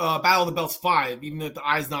Battle of the Belts 5, even if the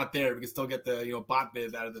I's not there. We can still get the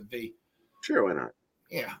BotBiv out of the V. Sure, why not?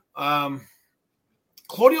 Yeah.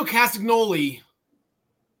 Claudio Castagnoli,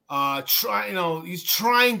 he's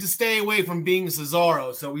trying to stay away from being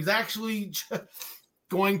Cesaro, so he's actually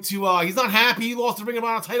going to. He's not happy he lost the Ring of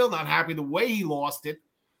Honor title. Not happy the way he lost it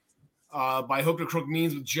by hook or crook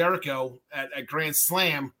means with Jericho at Grand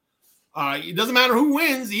Slam. It doesn't matter who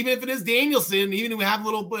wins, even if it is Danielson. Even if we have a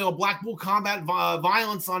little Black Bull combat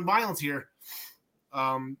violence on violence here.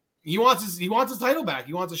 He wants his title back.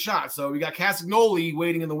 He wants a shot. So we got Castagnoli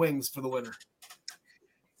waiting in the wings for the winner.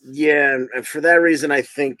 Yeah, and for that reason, I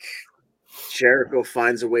think Jericho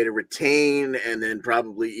finds a way to retain, and then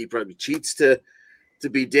he probably cheats to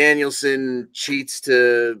beat Danielson, cheats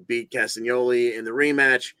to beat Castagnoli in the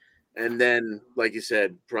rematch, and then, like you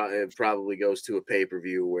said, it probably goes to a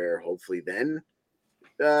pay-per-view where hopefully then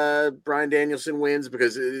Bryan Danielson wins,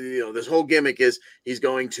 because this whole gimmick is he's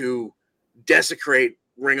going to desecrate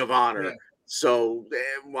Ring of Honor. Yeah. So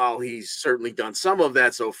while he's certainly done some of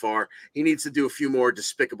that so far, he needs to do a few more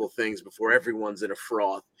despicable things before everyone's in a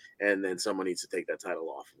froth, and then someone needs to take that title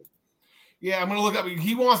off of him. Yeah, I'm going to look up.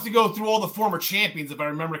 He wants to go through all the former champions, if I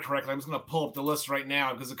remember correctly. I'm just going to pull up the list right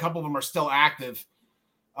now because a couple of them are still active.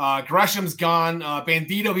 Gresham's gone.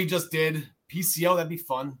 Bandito he just did. PCO, that'd be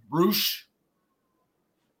fun. Roosh.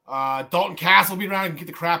 Dalton Castle will be around and get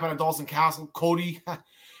the crap out of Dalton Castle. Cody.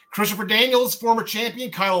 Christopher Daniels, former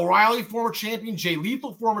champion. Kyle O'Reilly, former champion. Jay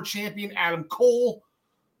Lethal, former champion. Adam Cole.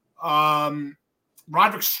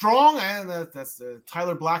 Roderick Strong. And that's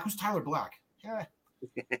Tyler Black. Who's Tyler Black? Yeah.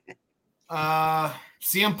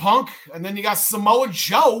 CM Punk. And then you got Samoa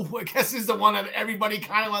Joe. I guess is the one that everybody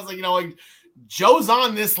kind of was like, Joe's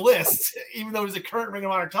on this list, even though he's a current Ring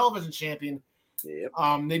of Honor television champion. Yep.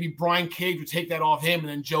 Maybe Brian Cage would take that off him, and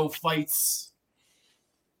then Joe fights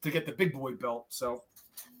to get the big boy belt. So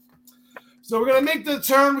we're going to make the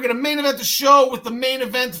turn. We're going to main event the show with the main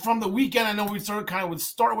event from the weekend. I know we would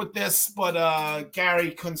start with this, but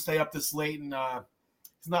Gary couldn't stay up this late, and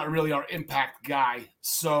he's not really our Impact guy.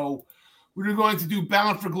 So we're going to do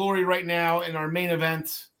Bound for Glory right now in our main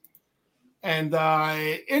event. And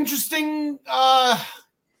interesting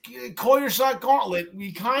call your shot gauntlet.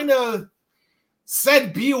 We kind of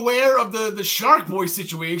said be aware of the Shark Boy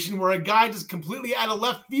situation where a guy just completely out of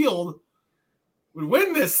left field would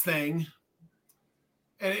win this thing.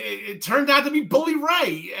 And it turned out to be Bully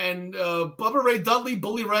Ray. And Bubba Ray Dudley,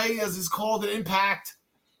 Bully Ray, as is called in Impact,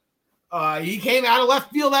 he came out of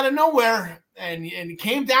left field out of nowhere. And it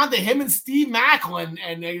came down to him and Steve Macklin.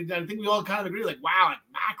 And I think we all kind of agree, wow,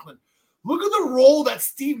 Macklin. Look at the role that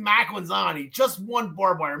Steve Macklin's on. He just won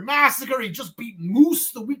Barbed Wire Massacre. He just beat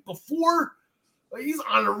Moose the week before. He's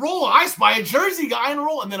on a roll. I Spy a Jersey guy on a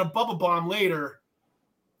roll. And then a Bubba Bomb later.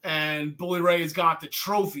 And Bully Ray's got the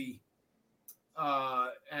trophy.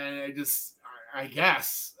 And I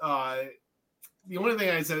guess, the only thing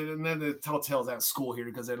I said, and then the telltale's out of school here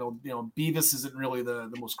because I don't, Beavis isn't really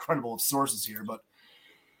the most credible of sources here, but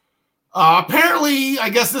apparently, I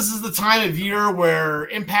guess this is the time of year where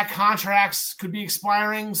Impact contracts could be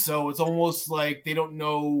expiring, so it's almost like they don't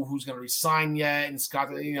know who's going to resign yet. And Scott,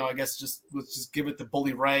 I guess let's just give it to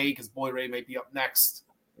Bully Ray because Bully Ray might be up next.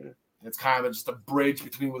 Yeah. It's kind of just a bridge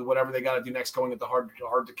between whatever they got to do next, going into hard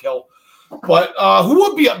to kill. But who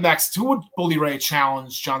would be up next? Who would Bully Ray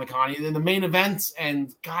challenge John Connie in the main event?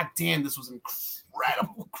 And goddamn, this was an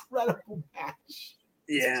incredible match.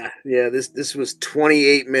 Yeah. This was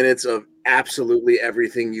 28 minutes of absolutely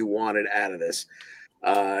everything you wanted out of this.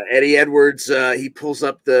 Eddie Edwards, he pulls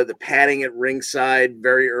up the padding at ringside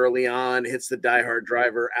very early on, hits the Die Hard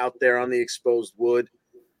driver out there on the exposed wood.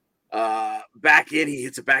 Back in, he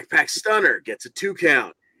hits a backpack stunner, gets a 2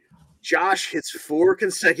 count. Josh hits 4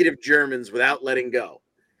 consecutive Germans without letting go.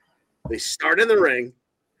 They start in the ring,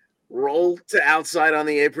 roll to outside on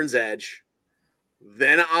the apron's edge,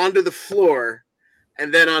 then onto the floor,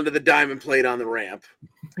 and then onto the diamond plate on the ramp.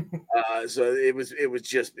 So it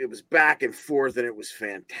was back and forth, and it was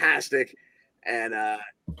fantastic. And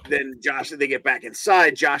then they get back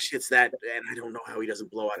inside. Josh hits that, and I don't know how he doesn't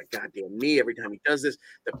blow out a goddamn knee every time he does this.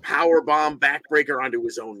 The power bomb backbreaker onto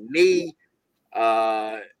his own knee.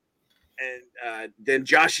 And then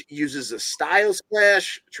Josh uses a style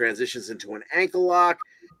splash, transitions into an ankle lock,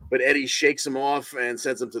 but Eddie shakes him off and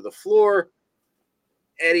sends him to the floor.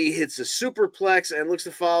 Eddie hits a superplex and looks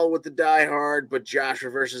to follow with the die hard, but Josh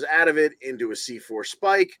reverses out of it into a C4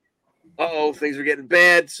 spike. Things are getting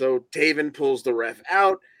bad, so Taven pulls the ref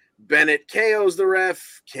out. Bennett KOs the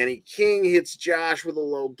ref. Kenny King hits Josh with a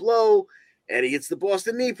low blow. Eddie hits the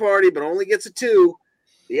Boston Knee Party, but only gets a 2.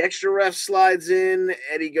 The extra ref slides in.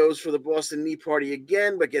 Eddie goes for the Boston Knee Party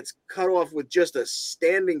again, but gets cut off with just a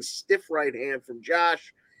standing stiff right hand from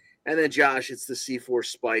Josh. And then Josh hits the C4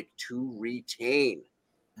 spike to retain.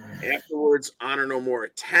 Afterwards, Honor No More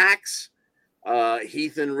attacks.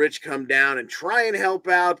 Heath and Rich come down and try and help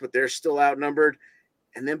out, but they're still outnumbered.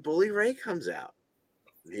 And then Bully Ray comes out.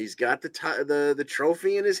 He's got the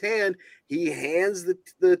trophy in his hand. He hands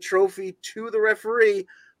the trophy to the referee.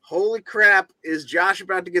 Holy crap, is Josh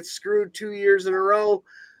about to get screwed 2 years in a row?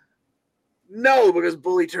 No, because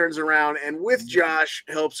Bully turns around and with Josh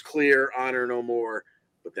helps clear Honor No More.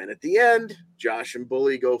 But then at the end, Josh and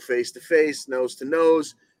Bully go face to face, nose to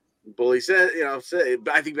nose. Bully said,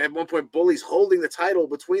 I think at one point Bully's holding the title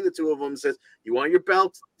between the two of them, says, "You want your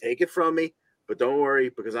belt? Take it from me, but don't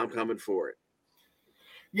worry because I'm coming for it."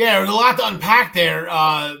 Yeah, there's a lot to unpack there.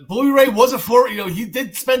 Bully Ray was he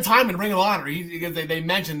did spend time in Ring of Honor. Because they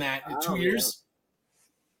mentioned that in 2 years.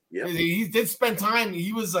 Yeah. He did spend time.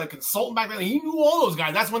 He was a consultant back then. He knew all those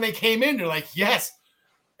guys. That's when they came in. They're like, yes.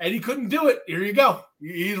 And he couldn't do it. Here you go.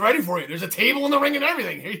 He's ready for you. There's a table in the ring and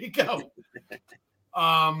everything. Here you go.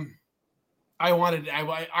 I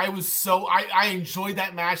enjoyed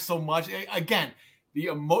that match so much. Again,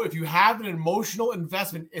 if you have an emotional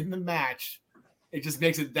investment in the match, it just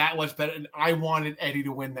makes it that much better. And I wanted Eddie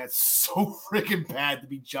to win that so freaking bad to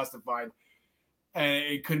be justified. And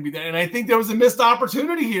it couldn't be that. And I think there was a missed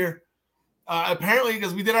opportunity here. Apparently,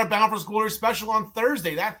 because we did our Bound for Glory special on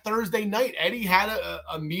Thursday. That Thursday night, Eddie had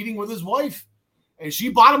a meeting with his wife, and she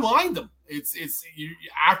bottom lined him.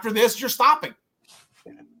 After this, you're stopping.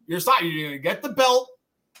 You're stopping. You're gonna get the belt,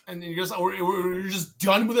 and we're just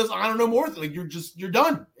done with this. I don't know more. Like you're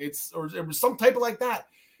done. It was some type of like that.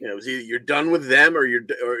 Yeah, it was either you're done with them, or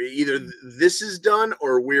either this is done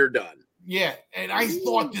or we're done. Yeah, and I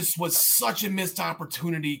thought this was such a missed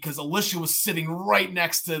opportunity because Alicia was sitting right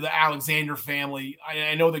next to the Alexander family.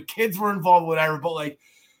 I know the kids were involved, whatever, but like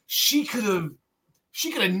she could have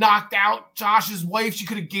knocked out Josh's wife. She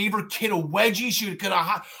could have gave her kid a wedgie.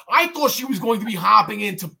 I thought she was going to be hopping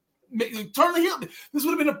in to turn the heel. This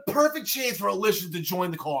would have been a perfect chance for Alicia to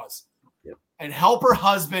join the cause and help her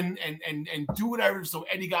husband and do whatever. So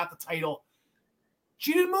Eddie got the title.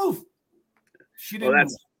 She didn't move.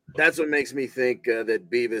 That's what makes me think that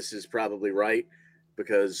Beavis is probably right,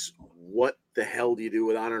 because what the hell do you do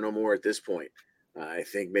with Honor No More at this point? I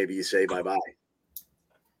think maybe you say bye-bye.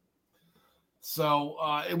 So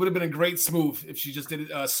it would have been a great smooth if she just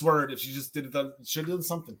did it, swerved, if she just did it, should have done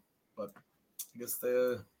something. But I guess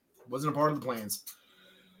wasn't a part of the plans.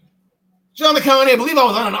 John McConaughey, I believe I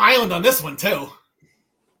was on an island on this one too.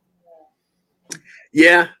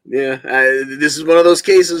 Yeah. This is one of those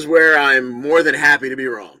cases where I'm more than happy to be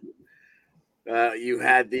wrong. You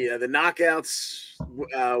had the Knockouts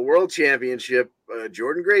World Championship.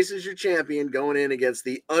 Jordan Grace is your champion going in against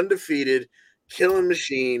the undefeated Killing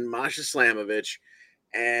Machine, Masha Slamovich,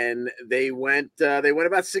 and they went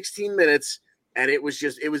about 16 minutes, and it was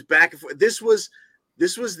back and forth. This was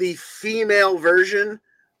the female version,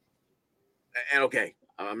 and okay.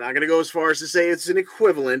 I'm not going to go as far as to say it's an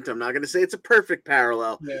equivalent. I'm not going to say it's a perfect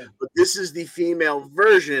parallel, but this is the female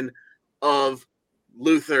version of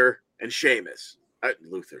Luther and Sheamus.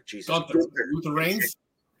 Luther, Jesus. Luther Reigns?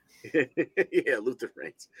 Yeah, Luther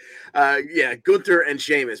Reigns. Gunther and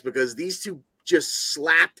Sheamus, because these two just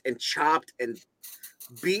slapped and chopped and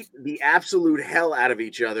beat the absolute hell out of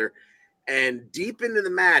each other. And deep into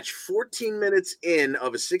the match, 14 minutes in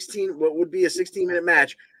of what would be a 16-minute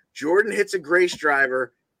match, Jordan hits a Grace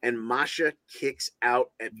driver, and Masha kicks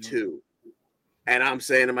out at 2. And I'm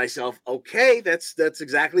saying to myself, okay, that's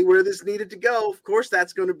exactly where this needed to go. Of course,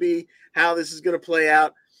 that's going to be how this is going to play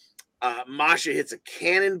out. Masha hits a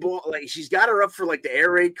cannonball. Like, she's got her up for like the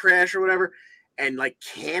air raid crash or whatever, and like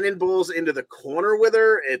cannonballs into the corner with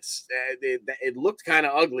her. It looked kind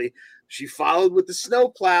of ugly. She followed with the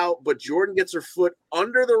snowplow, but Jordan gets her foot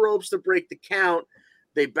under the ropes to break the count.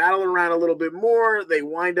 They battle around a little bit more. They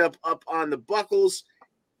wind up on the buckles,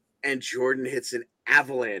 and Jordan hits an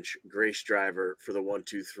avalanche Grace driver for the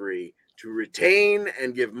 1-2-3 to retain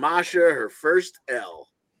and give Masha her first L.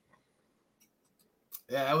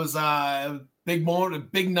 Yeah, that was a big moment, a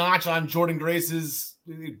big notch on Jordan Grace's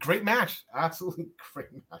great match. Absolutely great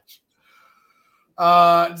match.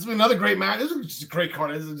 This is another great match. This is just a great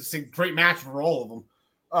card. This is just a great match for all of them.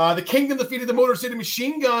 The Kingdom defeated the Motor City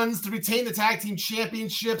Machine Guns to retain the tag team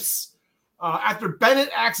championships after Bennett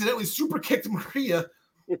accidentally super kicked Maria.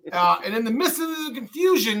 And in the midst of the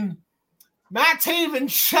confusion, Matt Taven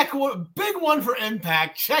check one, big one for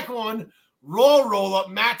Impact. Check one, roll up.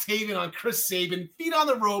 Matt Taven on Chris Sabin, feet on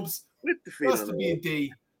the ropes. Just to be a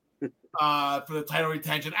D for the title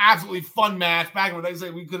retention. Absolutely fun match. Back in the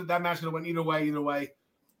day, that match could have went either way.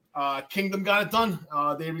 Kingdom got it done.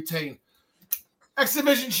 They retain. X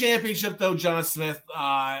Division Championship, though, John Smith,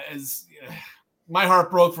 is my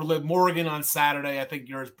heart broke for Liv Morgan on Saturday. I think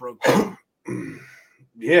yours broke.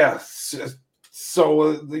 Yeah.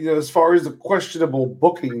 So, as far as the questionable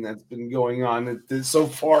booking that's been going on so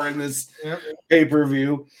far in this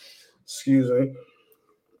pay-per-view, excuse me.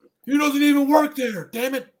 He doesn't even work there.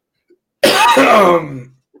 Damn it.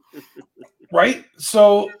 Right?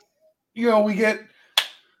 So, we get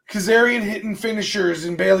Kazarian hitting finishers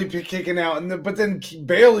and Bayley kicking out, but then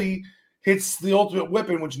Bayley hits the ultimate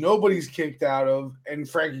whipping, which nobody's kicked out of, and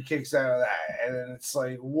Frankie kicks out of that, and then it's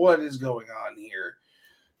like, what is going on here?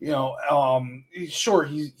 Sure,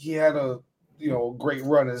 he had a great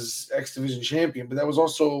run as X Division champion, but that was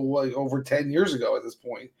also like over 10 years ago at this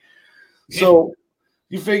point. So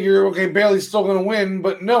you figure, okay, Bayley's still going to win,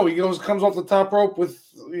 but no, he comes off the top rope with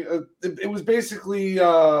it was basically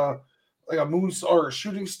like a moon or a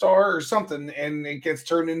shooting star or something, and it gets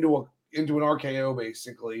turned into an RKO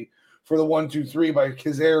basically for the 1-2-3 by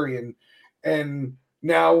Kazarian, and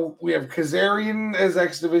now we have Kazarian as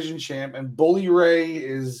X Division champ, and Bully Ray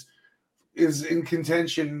is in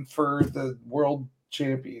contention for the world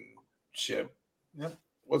championship. Yep.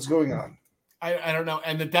 What's going on? I don't know.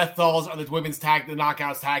 And the Death Dolls are the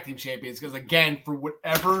Knockouts tag team champions because, again, for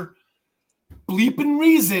whatever bleeping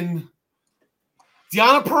reason,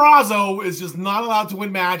 Deonna Purrazzo is just not allowed to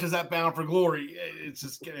win matches at Bound for Glory.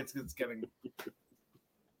 It's getting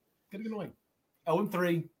annoying.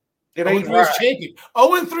 0-3. It ain't 0-3 is champion.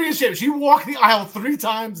 0-3 is champion. She walked the aisle 3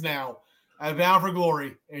 times now at Bound for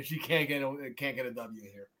Glory, and she can't get a W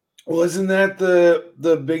here. Well, isn't that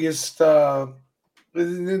the biggest?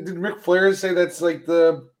 Did Ric Flair say that's like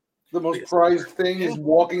the most prized thing is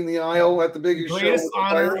walking the aisle at the biggest show? The greatest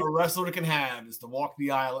honor a wrestler can have is to walk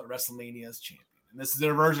the aisle at WrestleMania as champion. And this is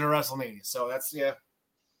their version of WrestleMania. So that's, yeah.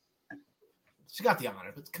 She got the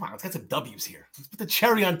honor. But come on, let's get some W's here. Let's put the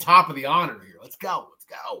cherry on top of the honor here. Let's go.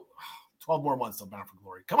 12 more months till Bound for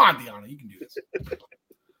Glory. Come on, Deonna. You can do this.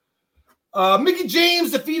 Mickie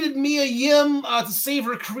James defeated Mia Yim to save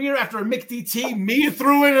her career after a Mick DT. Mia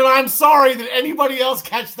threw in, and I'm sorry. Did anybody else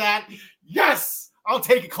catch that? Yes, I'll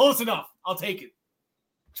take it. Close enough. I'll take it.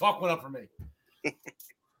 Chalk one up for me.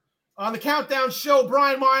 On the Countdown show,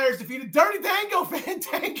 Brian Myers defeated Dirty Dango.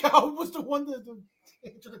 Fandango was the one to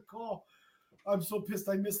answer the call. I'm so pissed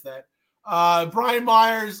I missed that. Brian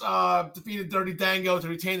Myers defeated Dirty Dango to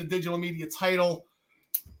retain the digital media title.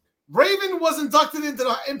 Raven was inducted into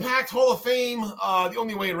the Impact Hall of Fame the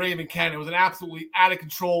only way Raven can. It was an absolutely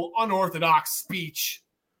out-of-control, unorthodox speech,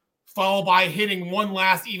 followed by hitting one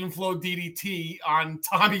last even flow DDT on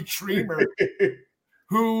Tommy Dreamer,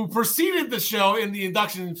 who preceded the show in the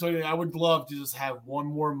induction. So I would love to just have one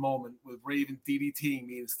more moment with Raven DDTing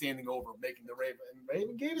me and standing over, making the Raven. And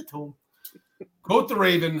Raven gave it to him. Quote the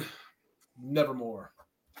Raven, nevermore.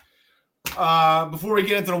 Before we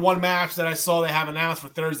get into the one match that I saw they have announced for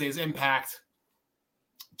Thursday's Impact,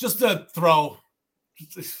 just to throw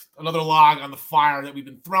another log on the fire that we've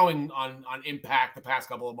been throwing on Impact the past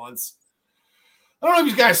couple of months. I don't know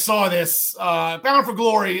if you guys saw this. Bound for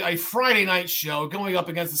Glory, a Friday night show going up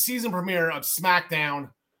against the season premiere of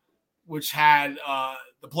SmackDown, which had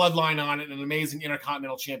the Bloodline on it, an amazing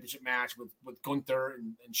Intercontinental Championship match with Gunther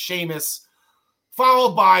and Sheamus,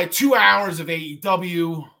 followed by 2 hours of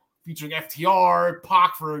AEW featuring FTR,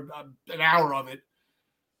 Pac for an hour of it.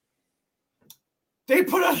 They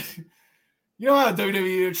put out, how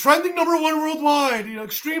WWE, trending number 1 worldwide,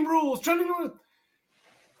 Extreme Rules, trending number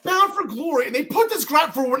Bound for Glory. And they put this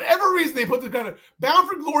graph, for whatever reason, they put this graph. Bound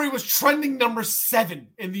for Glory was trending number 7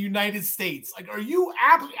 in the United States. Like, are you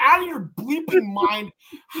out of your bleeping mind?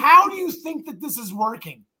 How do you think that this is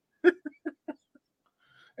working?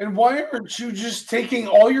 And why aren't you just taking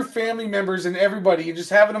all your family members and everybody and just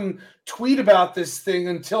having them tweet about this thing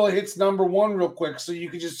until it hits number 1 real quick so you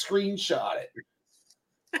can just screenshot it?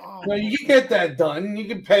 You can get that done. You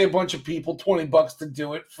can pay a bunch of people $20 to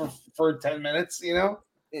do it for 10 minutes,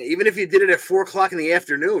 Even if you did it at 4:00 in the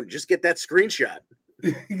afternoon, just get that screenshot.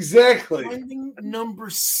 Exactly. Trending number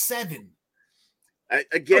 7.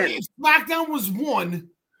 Again, okay, if SmackDown was 1,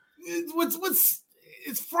 what's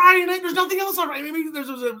it's Friday night. There's nothing else on. Maybe there's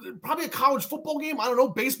probably a college football game. I don't know,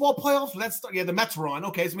 baseball playoffs. The Mets were on.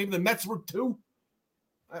 Okay, so maybe the Mets were too.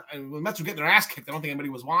 The Mets were getting their ass kicked. I don't think anybody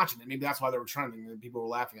was watching it. Maybe that's why they were trending and people were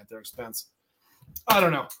laughing at their expense. I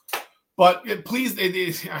don't know. But please,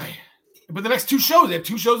 but the next two shows, they have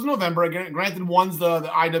 2 shows in November. Granted, one's the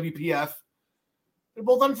IWPF. They're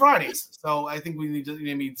both on Fridays. So I think we need to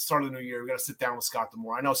maybe start of the new year. We got to sit down with Scott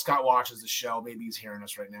D'Amore. I know Scott watches the show. Maybe he's hearing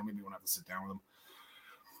us right now. Maybe we'll have to sit down with him.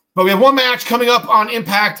 But we have one match coming up on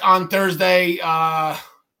Impact on Thursday.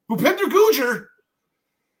 Bhupinder Gujjar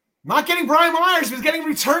not getting Brian Myers, but getting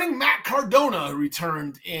returning Matt Cardona, who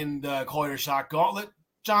returned in the Call Your Shot Gauntlet.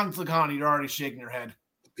 John Flicani, you're already shaking your head.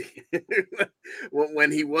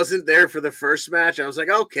 When he wasn't there for the first match, I was like,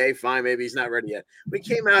 okay, fine, maybe he's not ready yet. When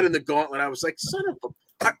he came out in the Gauntlet, I was like, son of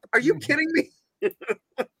a, are you kidding me?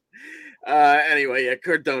 Anyway, yeah,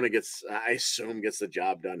 Cardona I assume gets the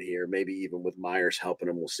job done here. Maybe even with Myers helping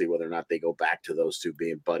him. We'll see whether or not they go back to those two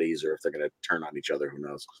being buddies or if they're going to turn on each other. Who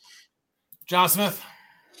knows? John Smith.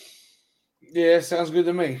 Yeah, sounds good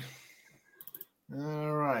to me.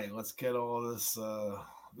 All right, let's get all this.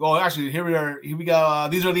 Well, actually, here we are. Here we go.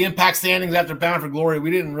 These are the Impact standings after Bound for Glory.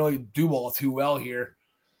 We didn't really do all too well here.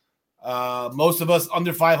 Most of us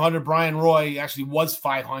under 500. Brian Roy actually was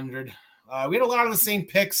 500. We had a lot of the same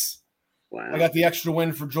picks. Wow. I got the extra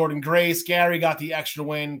win for Jordan Grace. Gary got the extra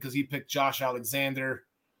win because he picked Josh Alexander.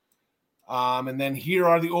 And then here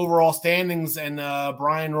are the overall standings. And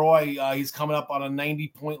Brian Roy, he's coming up on a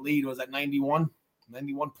 90-point lead. Was that 91?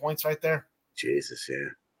 91 points right there. Jesus, yeah.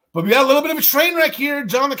 But we got a little bit of a train wreck here.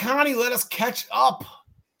 John Licani let us catch up.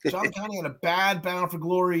 John Licani had a bad Bound for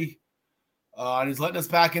Glory. And he's letting us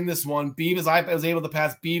back in this one. Beavis, I was able to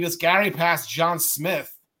pass Beavis. Gary passed John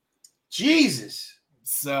Smith. Jesus.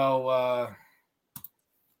 So,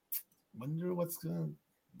 wonder what's going.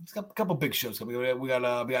 It's got a couple big shows coming. We got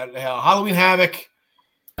Halloween Havoc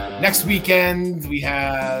next weekend. We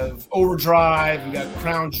have Overdrive. We got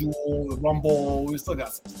Crown Jewel, the Rumble. We still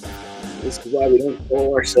got some stuff. This is why we don't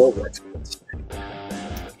call ourselves experts.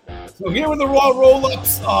 So here with the Raw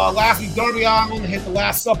roll-ups. Last week, Darby Allin hit the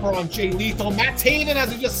Last Supper on Jay Lethal. Matt Taven,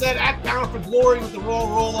 as we just said, at Bound for Glory with the Raw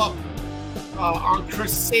roll-up on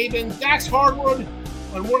Chris Sabin. Dax Hardwood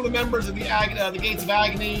on one of the members of the Gates of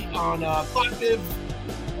Agony on Collective.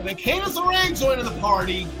 And then Candice LeRae joining the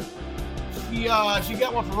party. She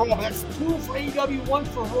got one for Raw, but that's 2 for AEW, 1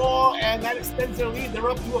 for Raw, and that extends their lead. They're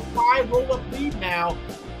up to a 5 roll-up lead now.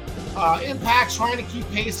 Impact trying to keep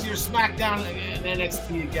pace here. SmackDown and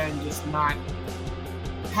NXT again just not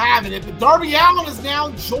having it. But Darby Allin is now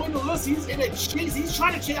joined the list. He's in a chase. He's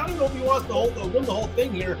trying to chase. I don't know if he wants to win the whole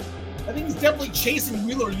thing here. I think he's definitely chasing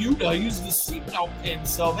Wheeler Yuta using the seatbelt pin.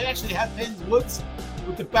 So they actually have pins. Woods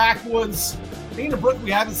with the backwoods. Dana Brooke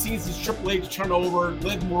we haven't seen since Triple H turned over.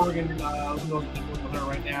 Liv Morgan, who knows what they're doing with her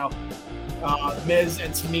right now. Miz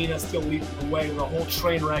and Tamina still leading the way with a whole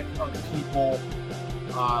train wreck of people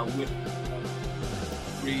with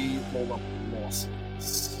 3 roll-up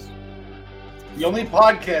losses. The only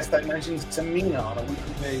podcast that mentions Tamina on a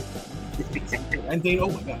weekly basis. And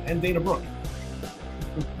Dana Brooke.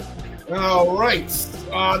 All right.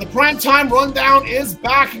 The Primetime Rundown is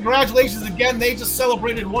back. Congratulations again. They just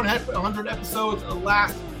celebrated 100 episodes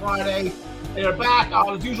last Friday. They are back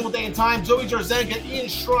on as usual day and time. Joey Jarzenka, Ian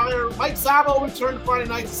Schreier, Mike Zabo returned Friday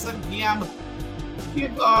nights at 7 p.m.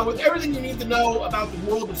 With everything you need to know about the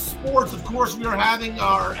world of sports. Of course, we are having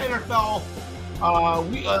our NFL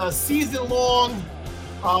season-long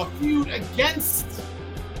feud against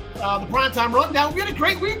the Primetime Rundown. We had a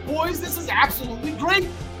great week, boys. This is absolutely great.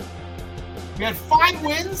 We had 5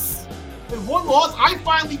 wins and 1 loss. I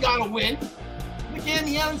finally got a win. And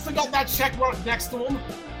again, we still got that check mark next to him.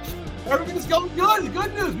 Everything is going good. The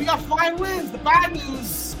good news, we got 5 wins. The bad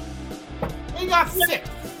news, they got 6.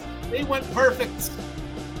 They went perfect.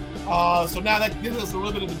 So now that gives us a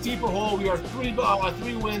little bit of a deeper hole. We are 3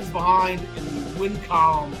 wins behind in the win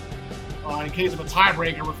column. In case of a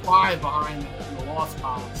tiebreaker, we're 5 behind in the loss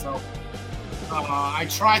column. So I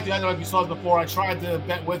tried to, I don't know if you saw this before, I tried to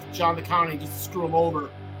bet with John Licani just to screw him over.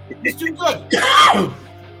 He's too good.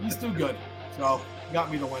 He's too good. So he got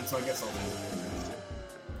me the win, so I guess I'll win.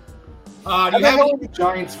 Do you have the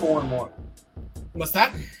Giants 4-1? What's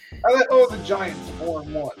that? The Giants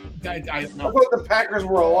 4-1. I thought the Packers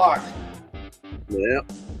were a lock. Yeah.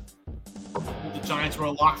 The Giants were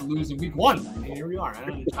a lock to lose in week 1. I mean, here we are. I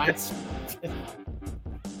don't know, the Giants.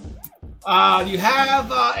 Do you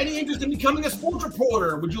have any interest in becoming a sports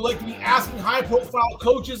reporter? Would you like to be asking high-profile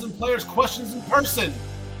coaches and players questions in person?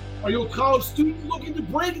 Are you a college student looking to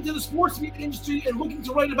break into the sports media industry and looking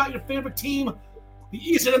to write about your favorite team? The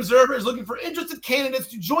Eastern Observer is looking for interested candidates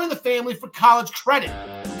to join the family for college credit.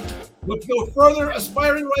 Look to go further,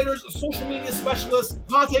 aspiring writers, social media specialists,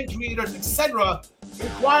 content creators, etc.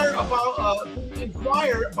 Inquire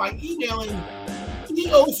by emailing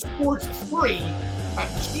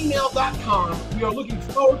eosports3@gmail.com. We are looking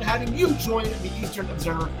forward to having you join the Eastern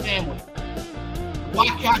Observer family.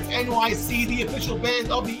 Black Cats NYC, the official band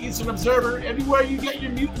of the Eastern Observer. Everywhere you get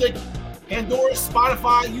your music, Pandora,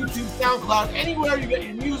 Spotify, YouTube, SoundCloud, anywhere you get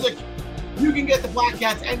your music, you can get the Black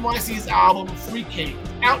Cats NYC's album, Free Cage.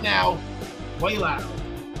 Out now, play loud.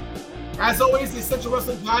 As always, the Essential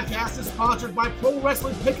Wrestling Podcast is sponsored by Pro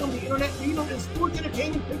Wrestling Pick'em, the internet leader in sports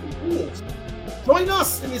entertainment pick'em pools. Join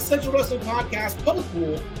us in the Essential Wrestling Podcast public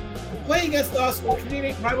pool to play against us or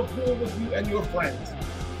create a private pool with you and your friends.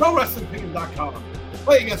 ProWrestlingPick'em.com.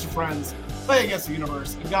 Play against your friends, play against the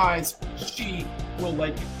universe, and guys, she will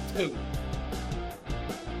like it too.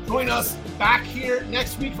 Join us back here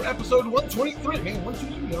next week for episode 123. Man,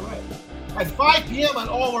 123, all right. At 5 p.m. on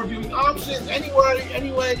all our viewing options, anywhere,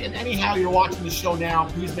 anyway, and anyhow you're watching the show now.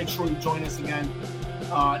 Please make sure you join us again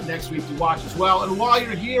next week to watch as well. And while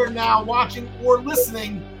you're here now watching or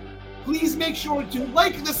listening, please make sure to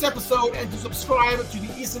like this episode and to subscribe to the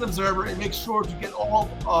Eastern Observer, and make sure to get all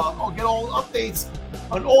updates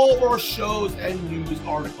on all of our shows and news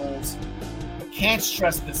articles. I can't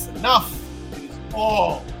stress this enough. It is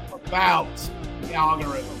all about the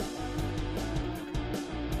algorithm.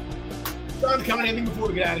 John, comment anything before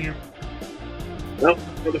we get out of here? Well,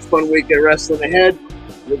 another fun week at wrestling ahead.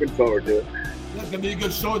 Looking forward to it. It's going to be a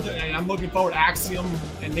good show today. I'm looking forward to Axiom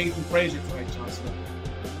and Nathan Frazier tonight, John Smith.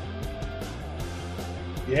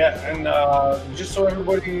 Yeah, and just so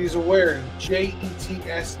everybody is aware,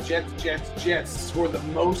 JETS, Jets scored the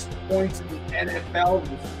most points in the NFL.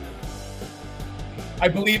 I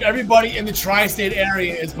believe everybody in the tri-state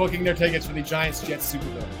area is booking their tickets for the Giants-Jets Super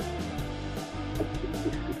Bowl.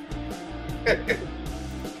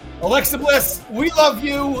 Alexa Bliss, we love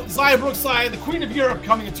you. Zaya Brookside, the Queen of Europe,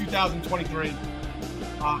 coming in 2023.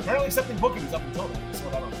 Apparently accepting bookings up until then. So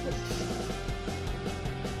that on Twitter.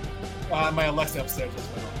 My Alexa upstairs.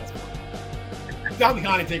 Don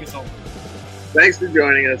Connie, take us home. Thanks for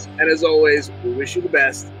joining us. And as always, we wish you the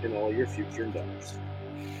best in all your future endeavors.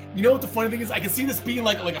 You know what the funny thing is? I can see this being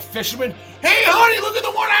like a fisherman. Hey, honey, look at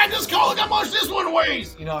the one I just caught. Look how much this one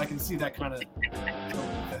weighs. You know, I can see that kind of.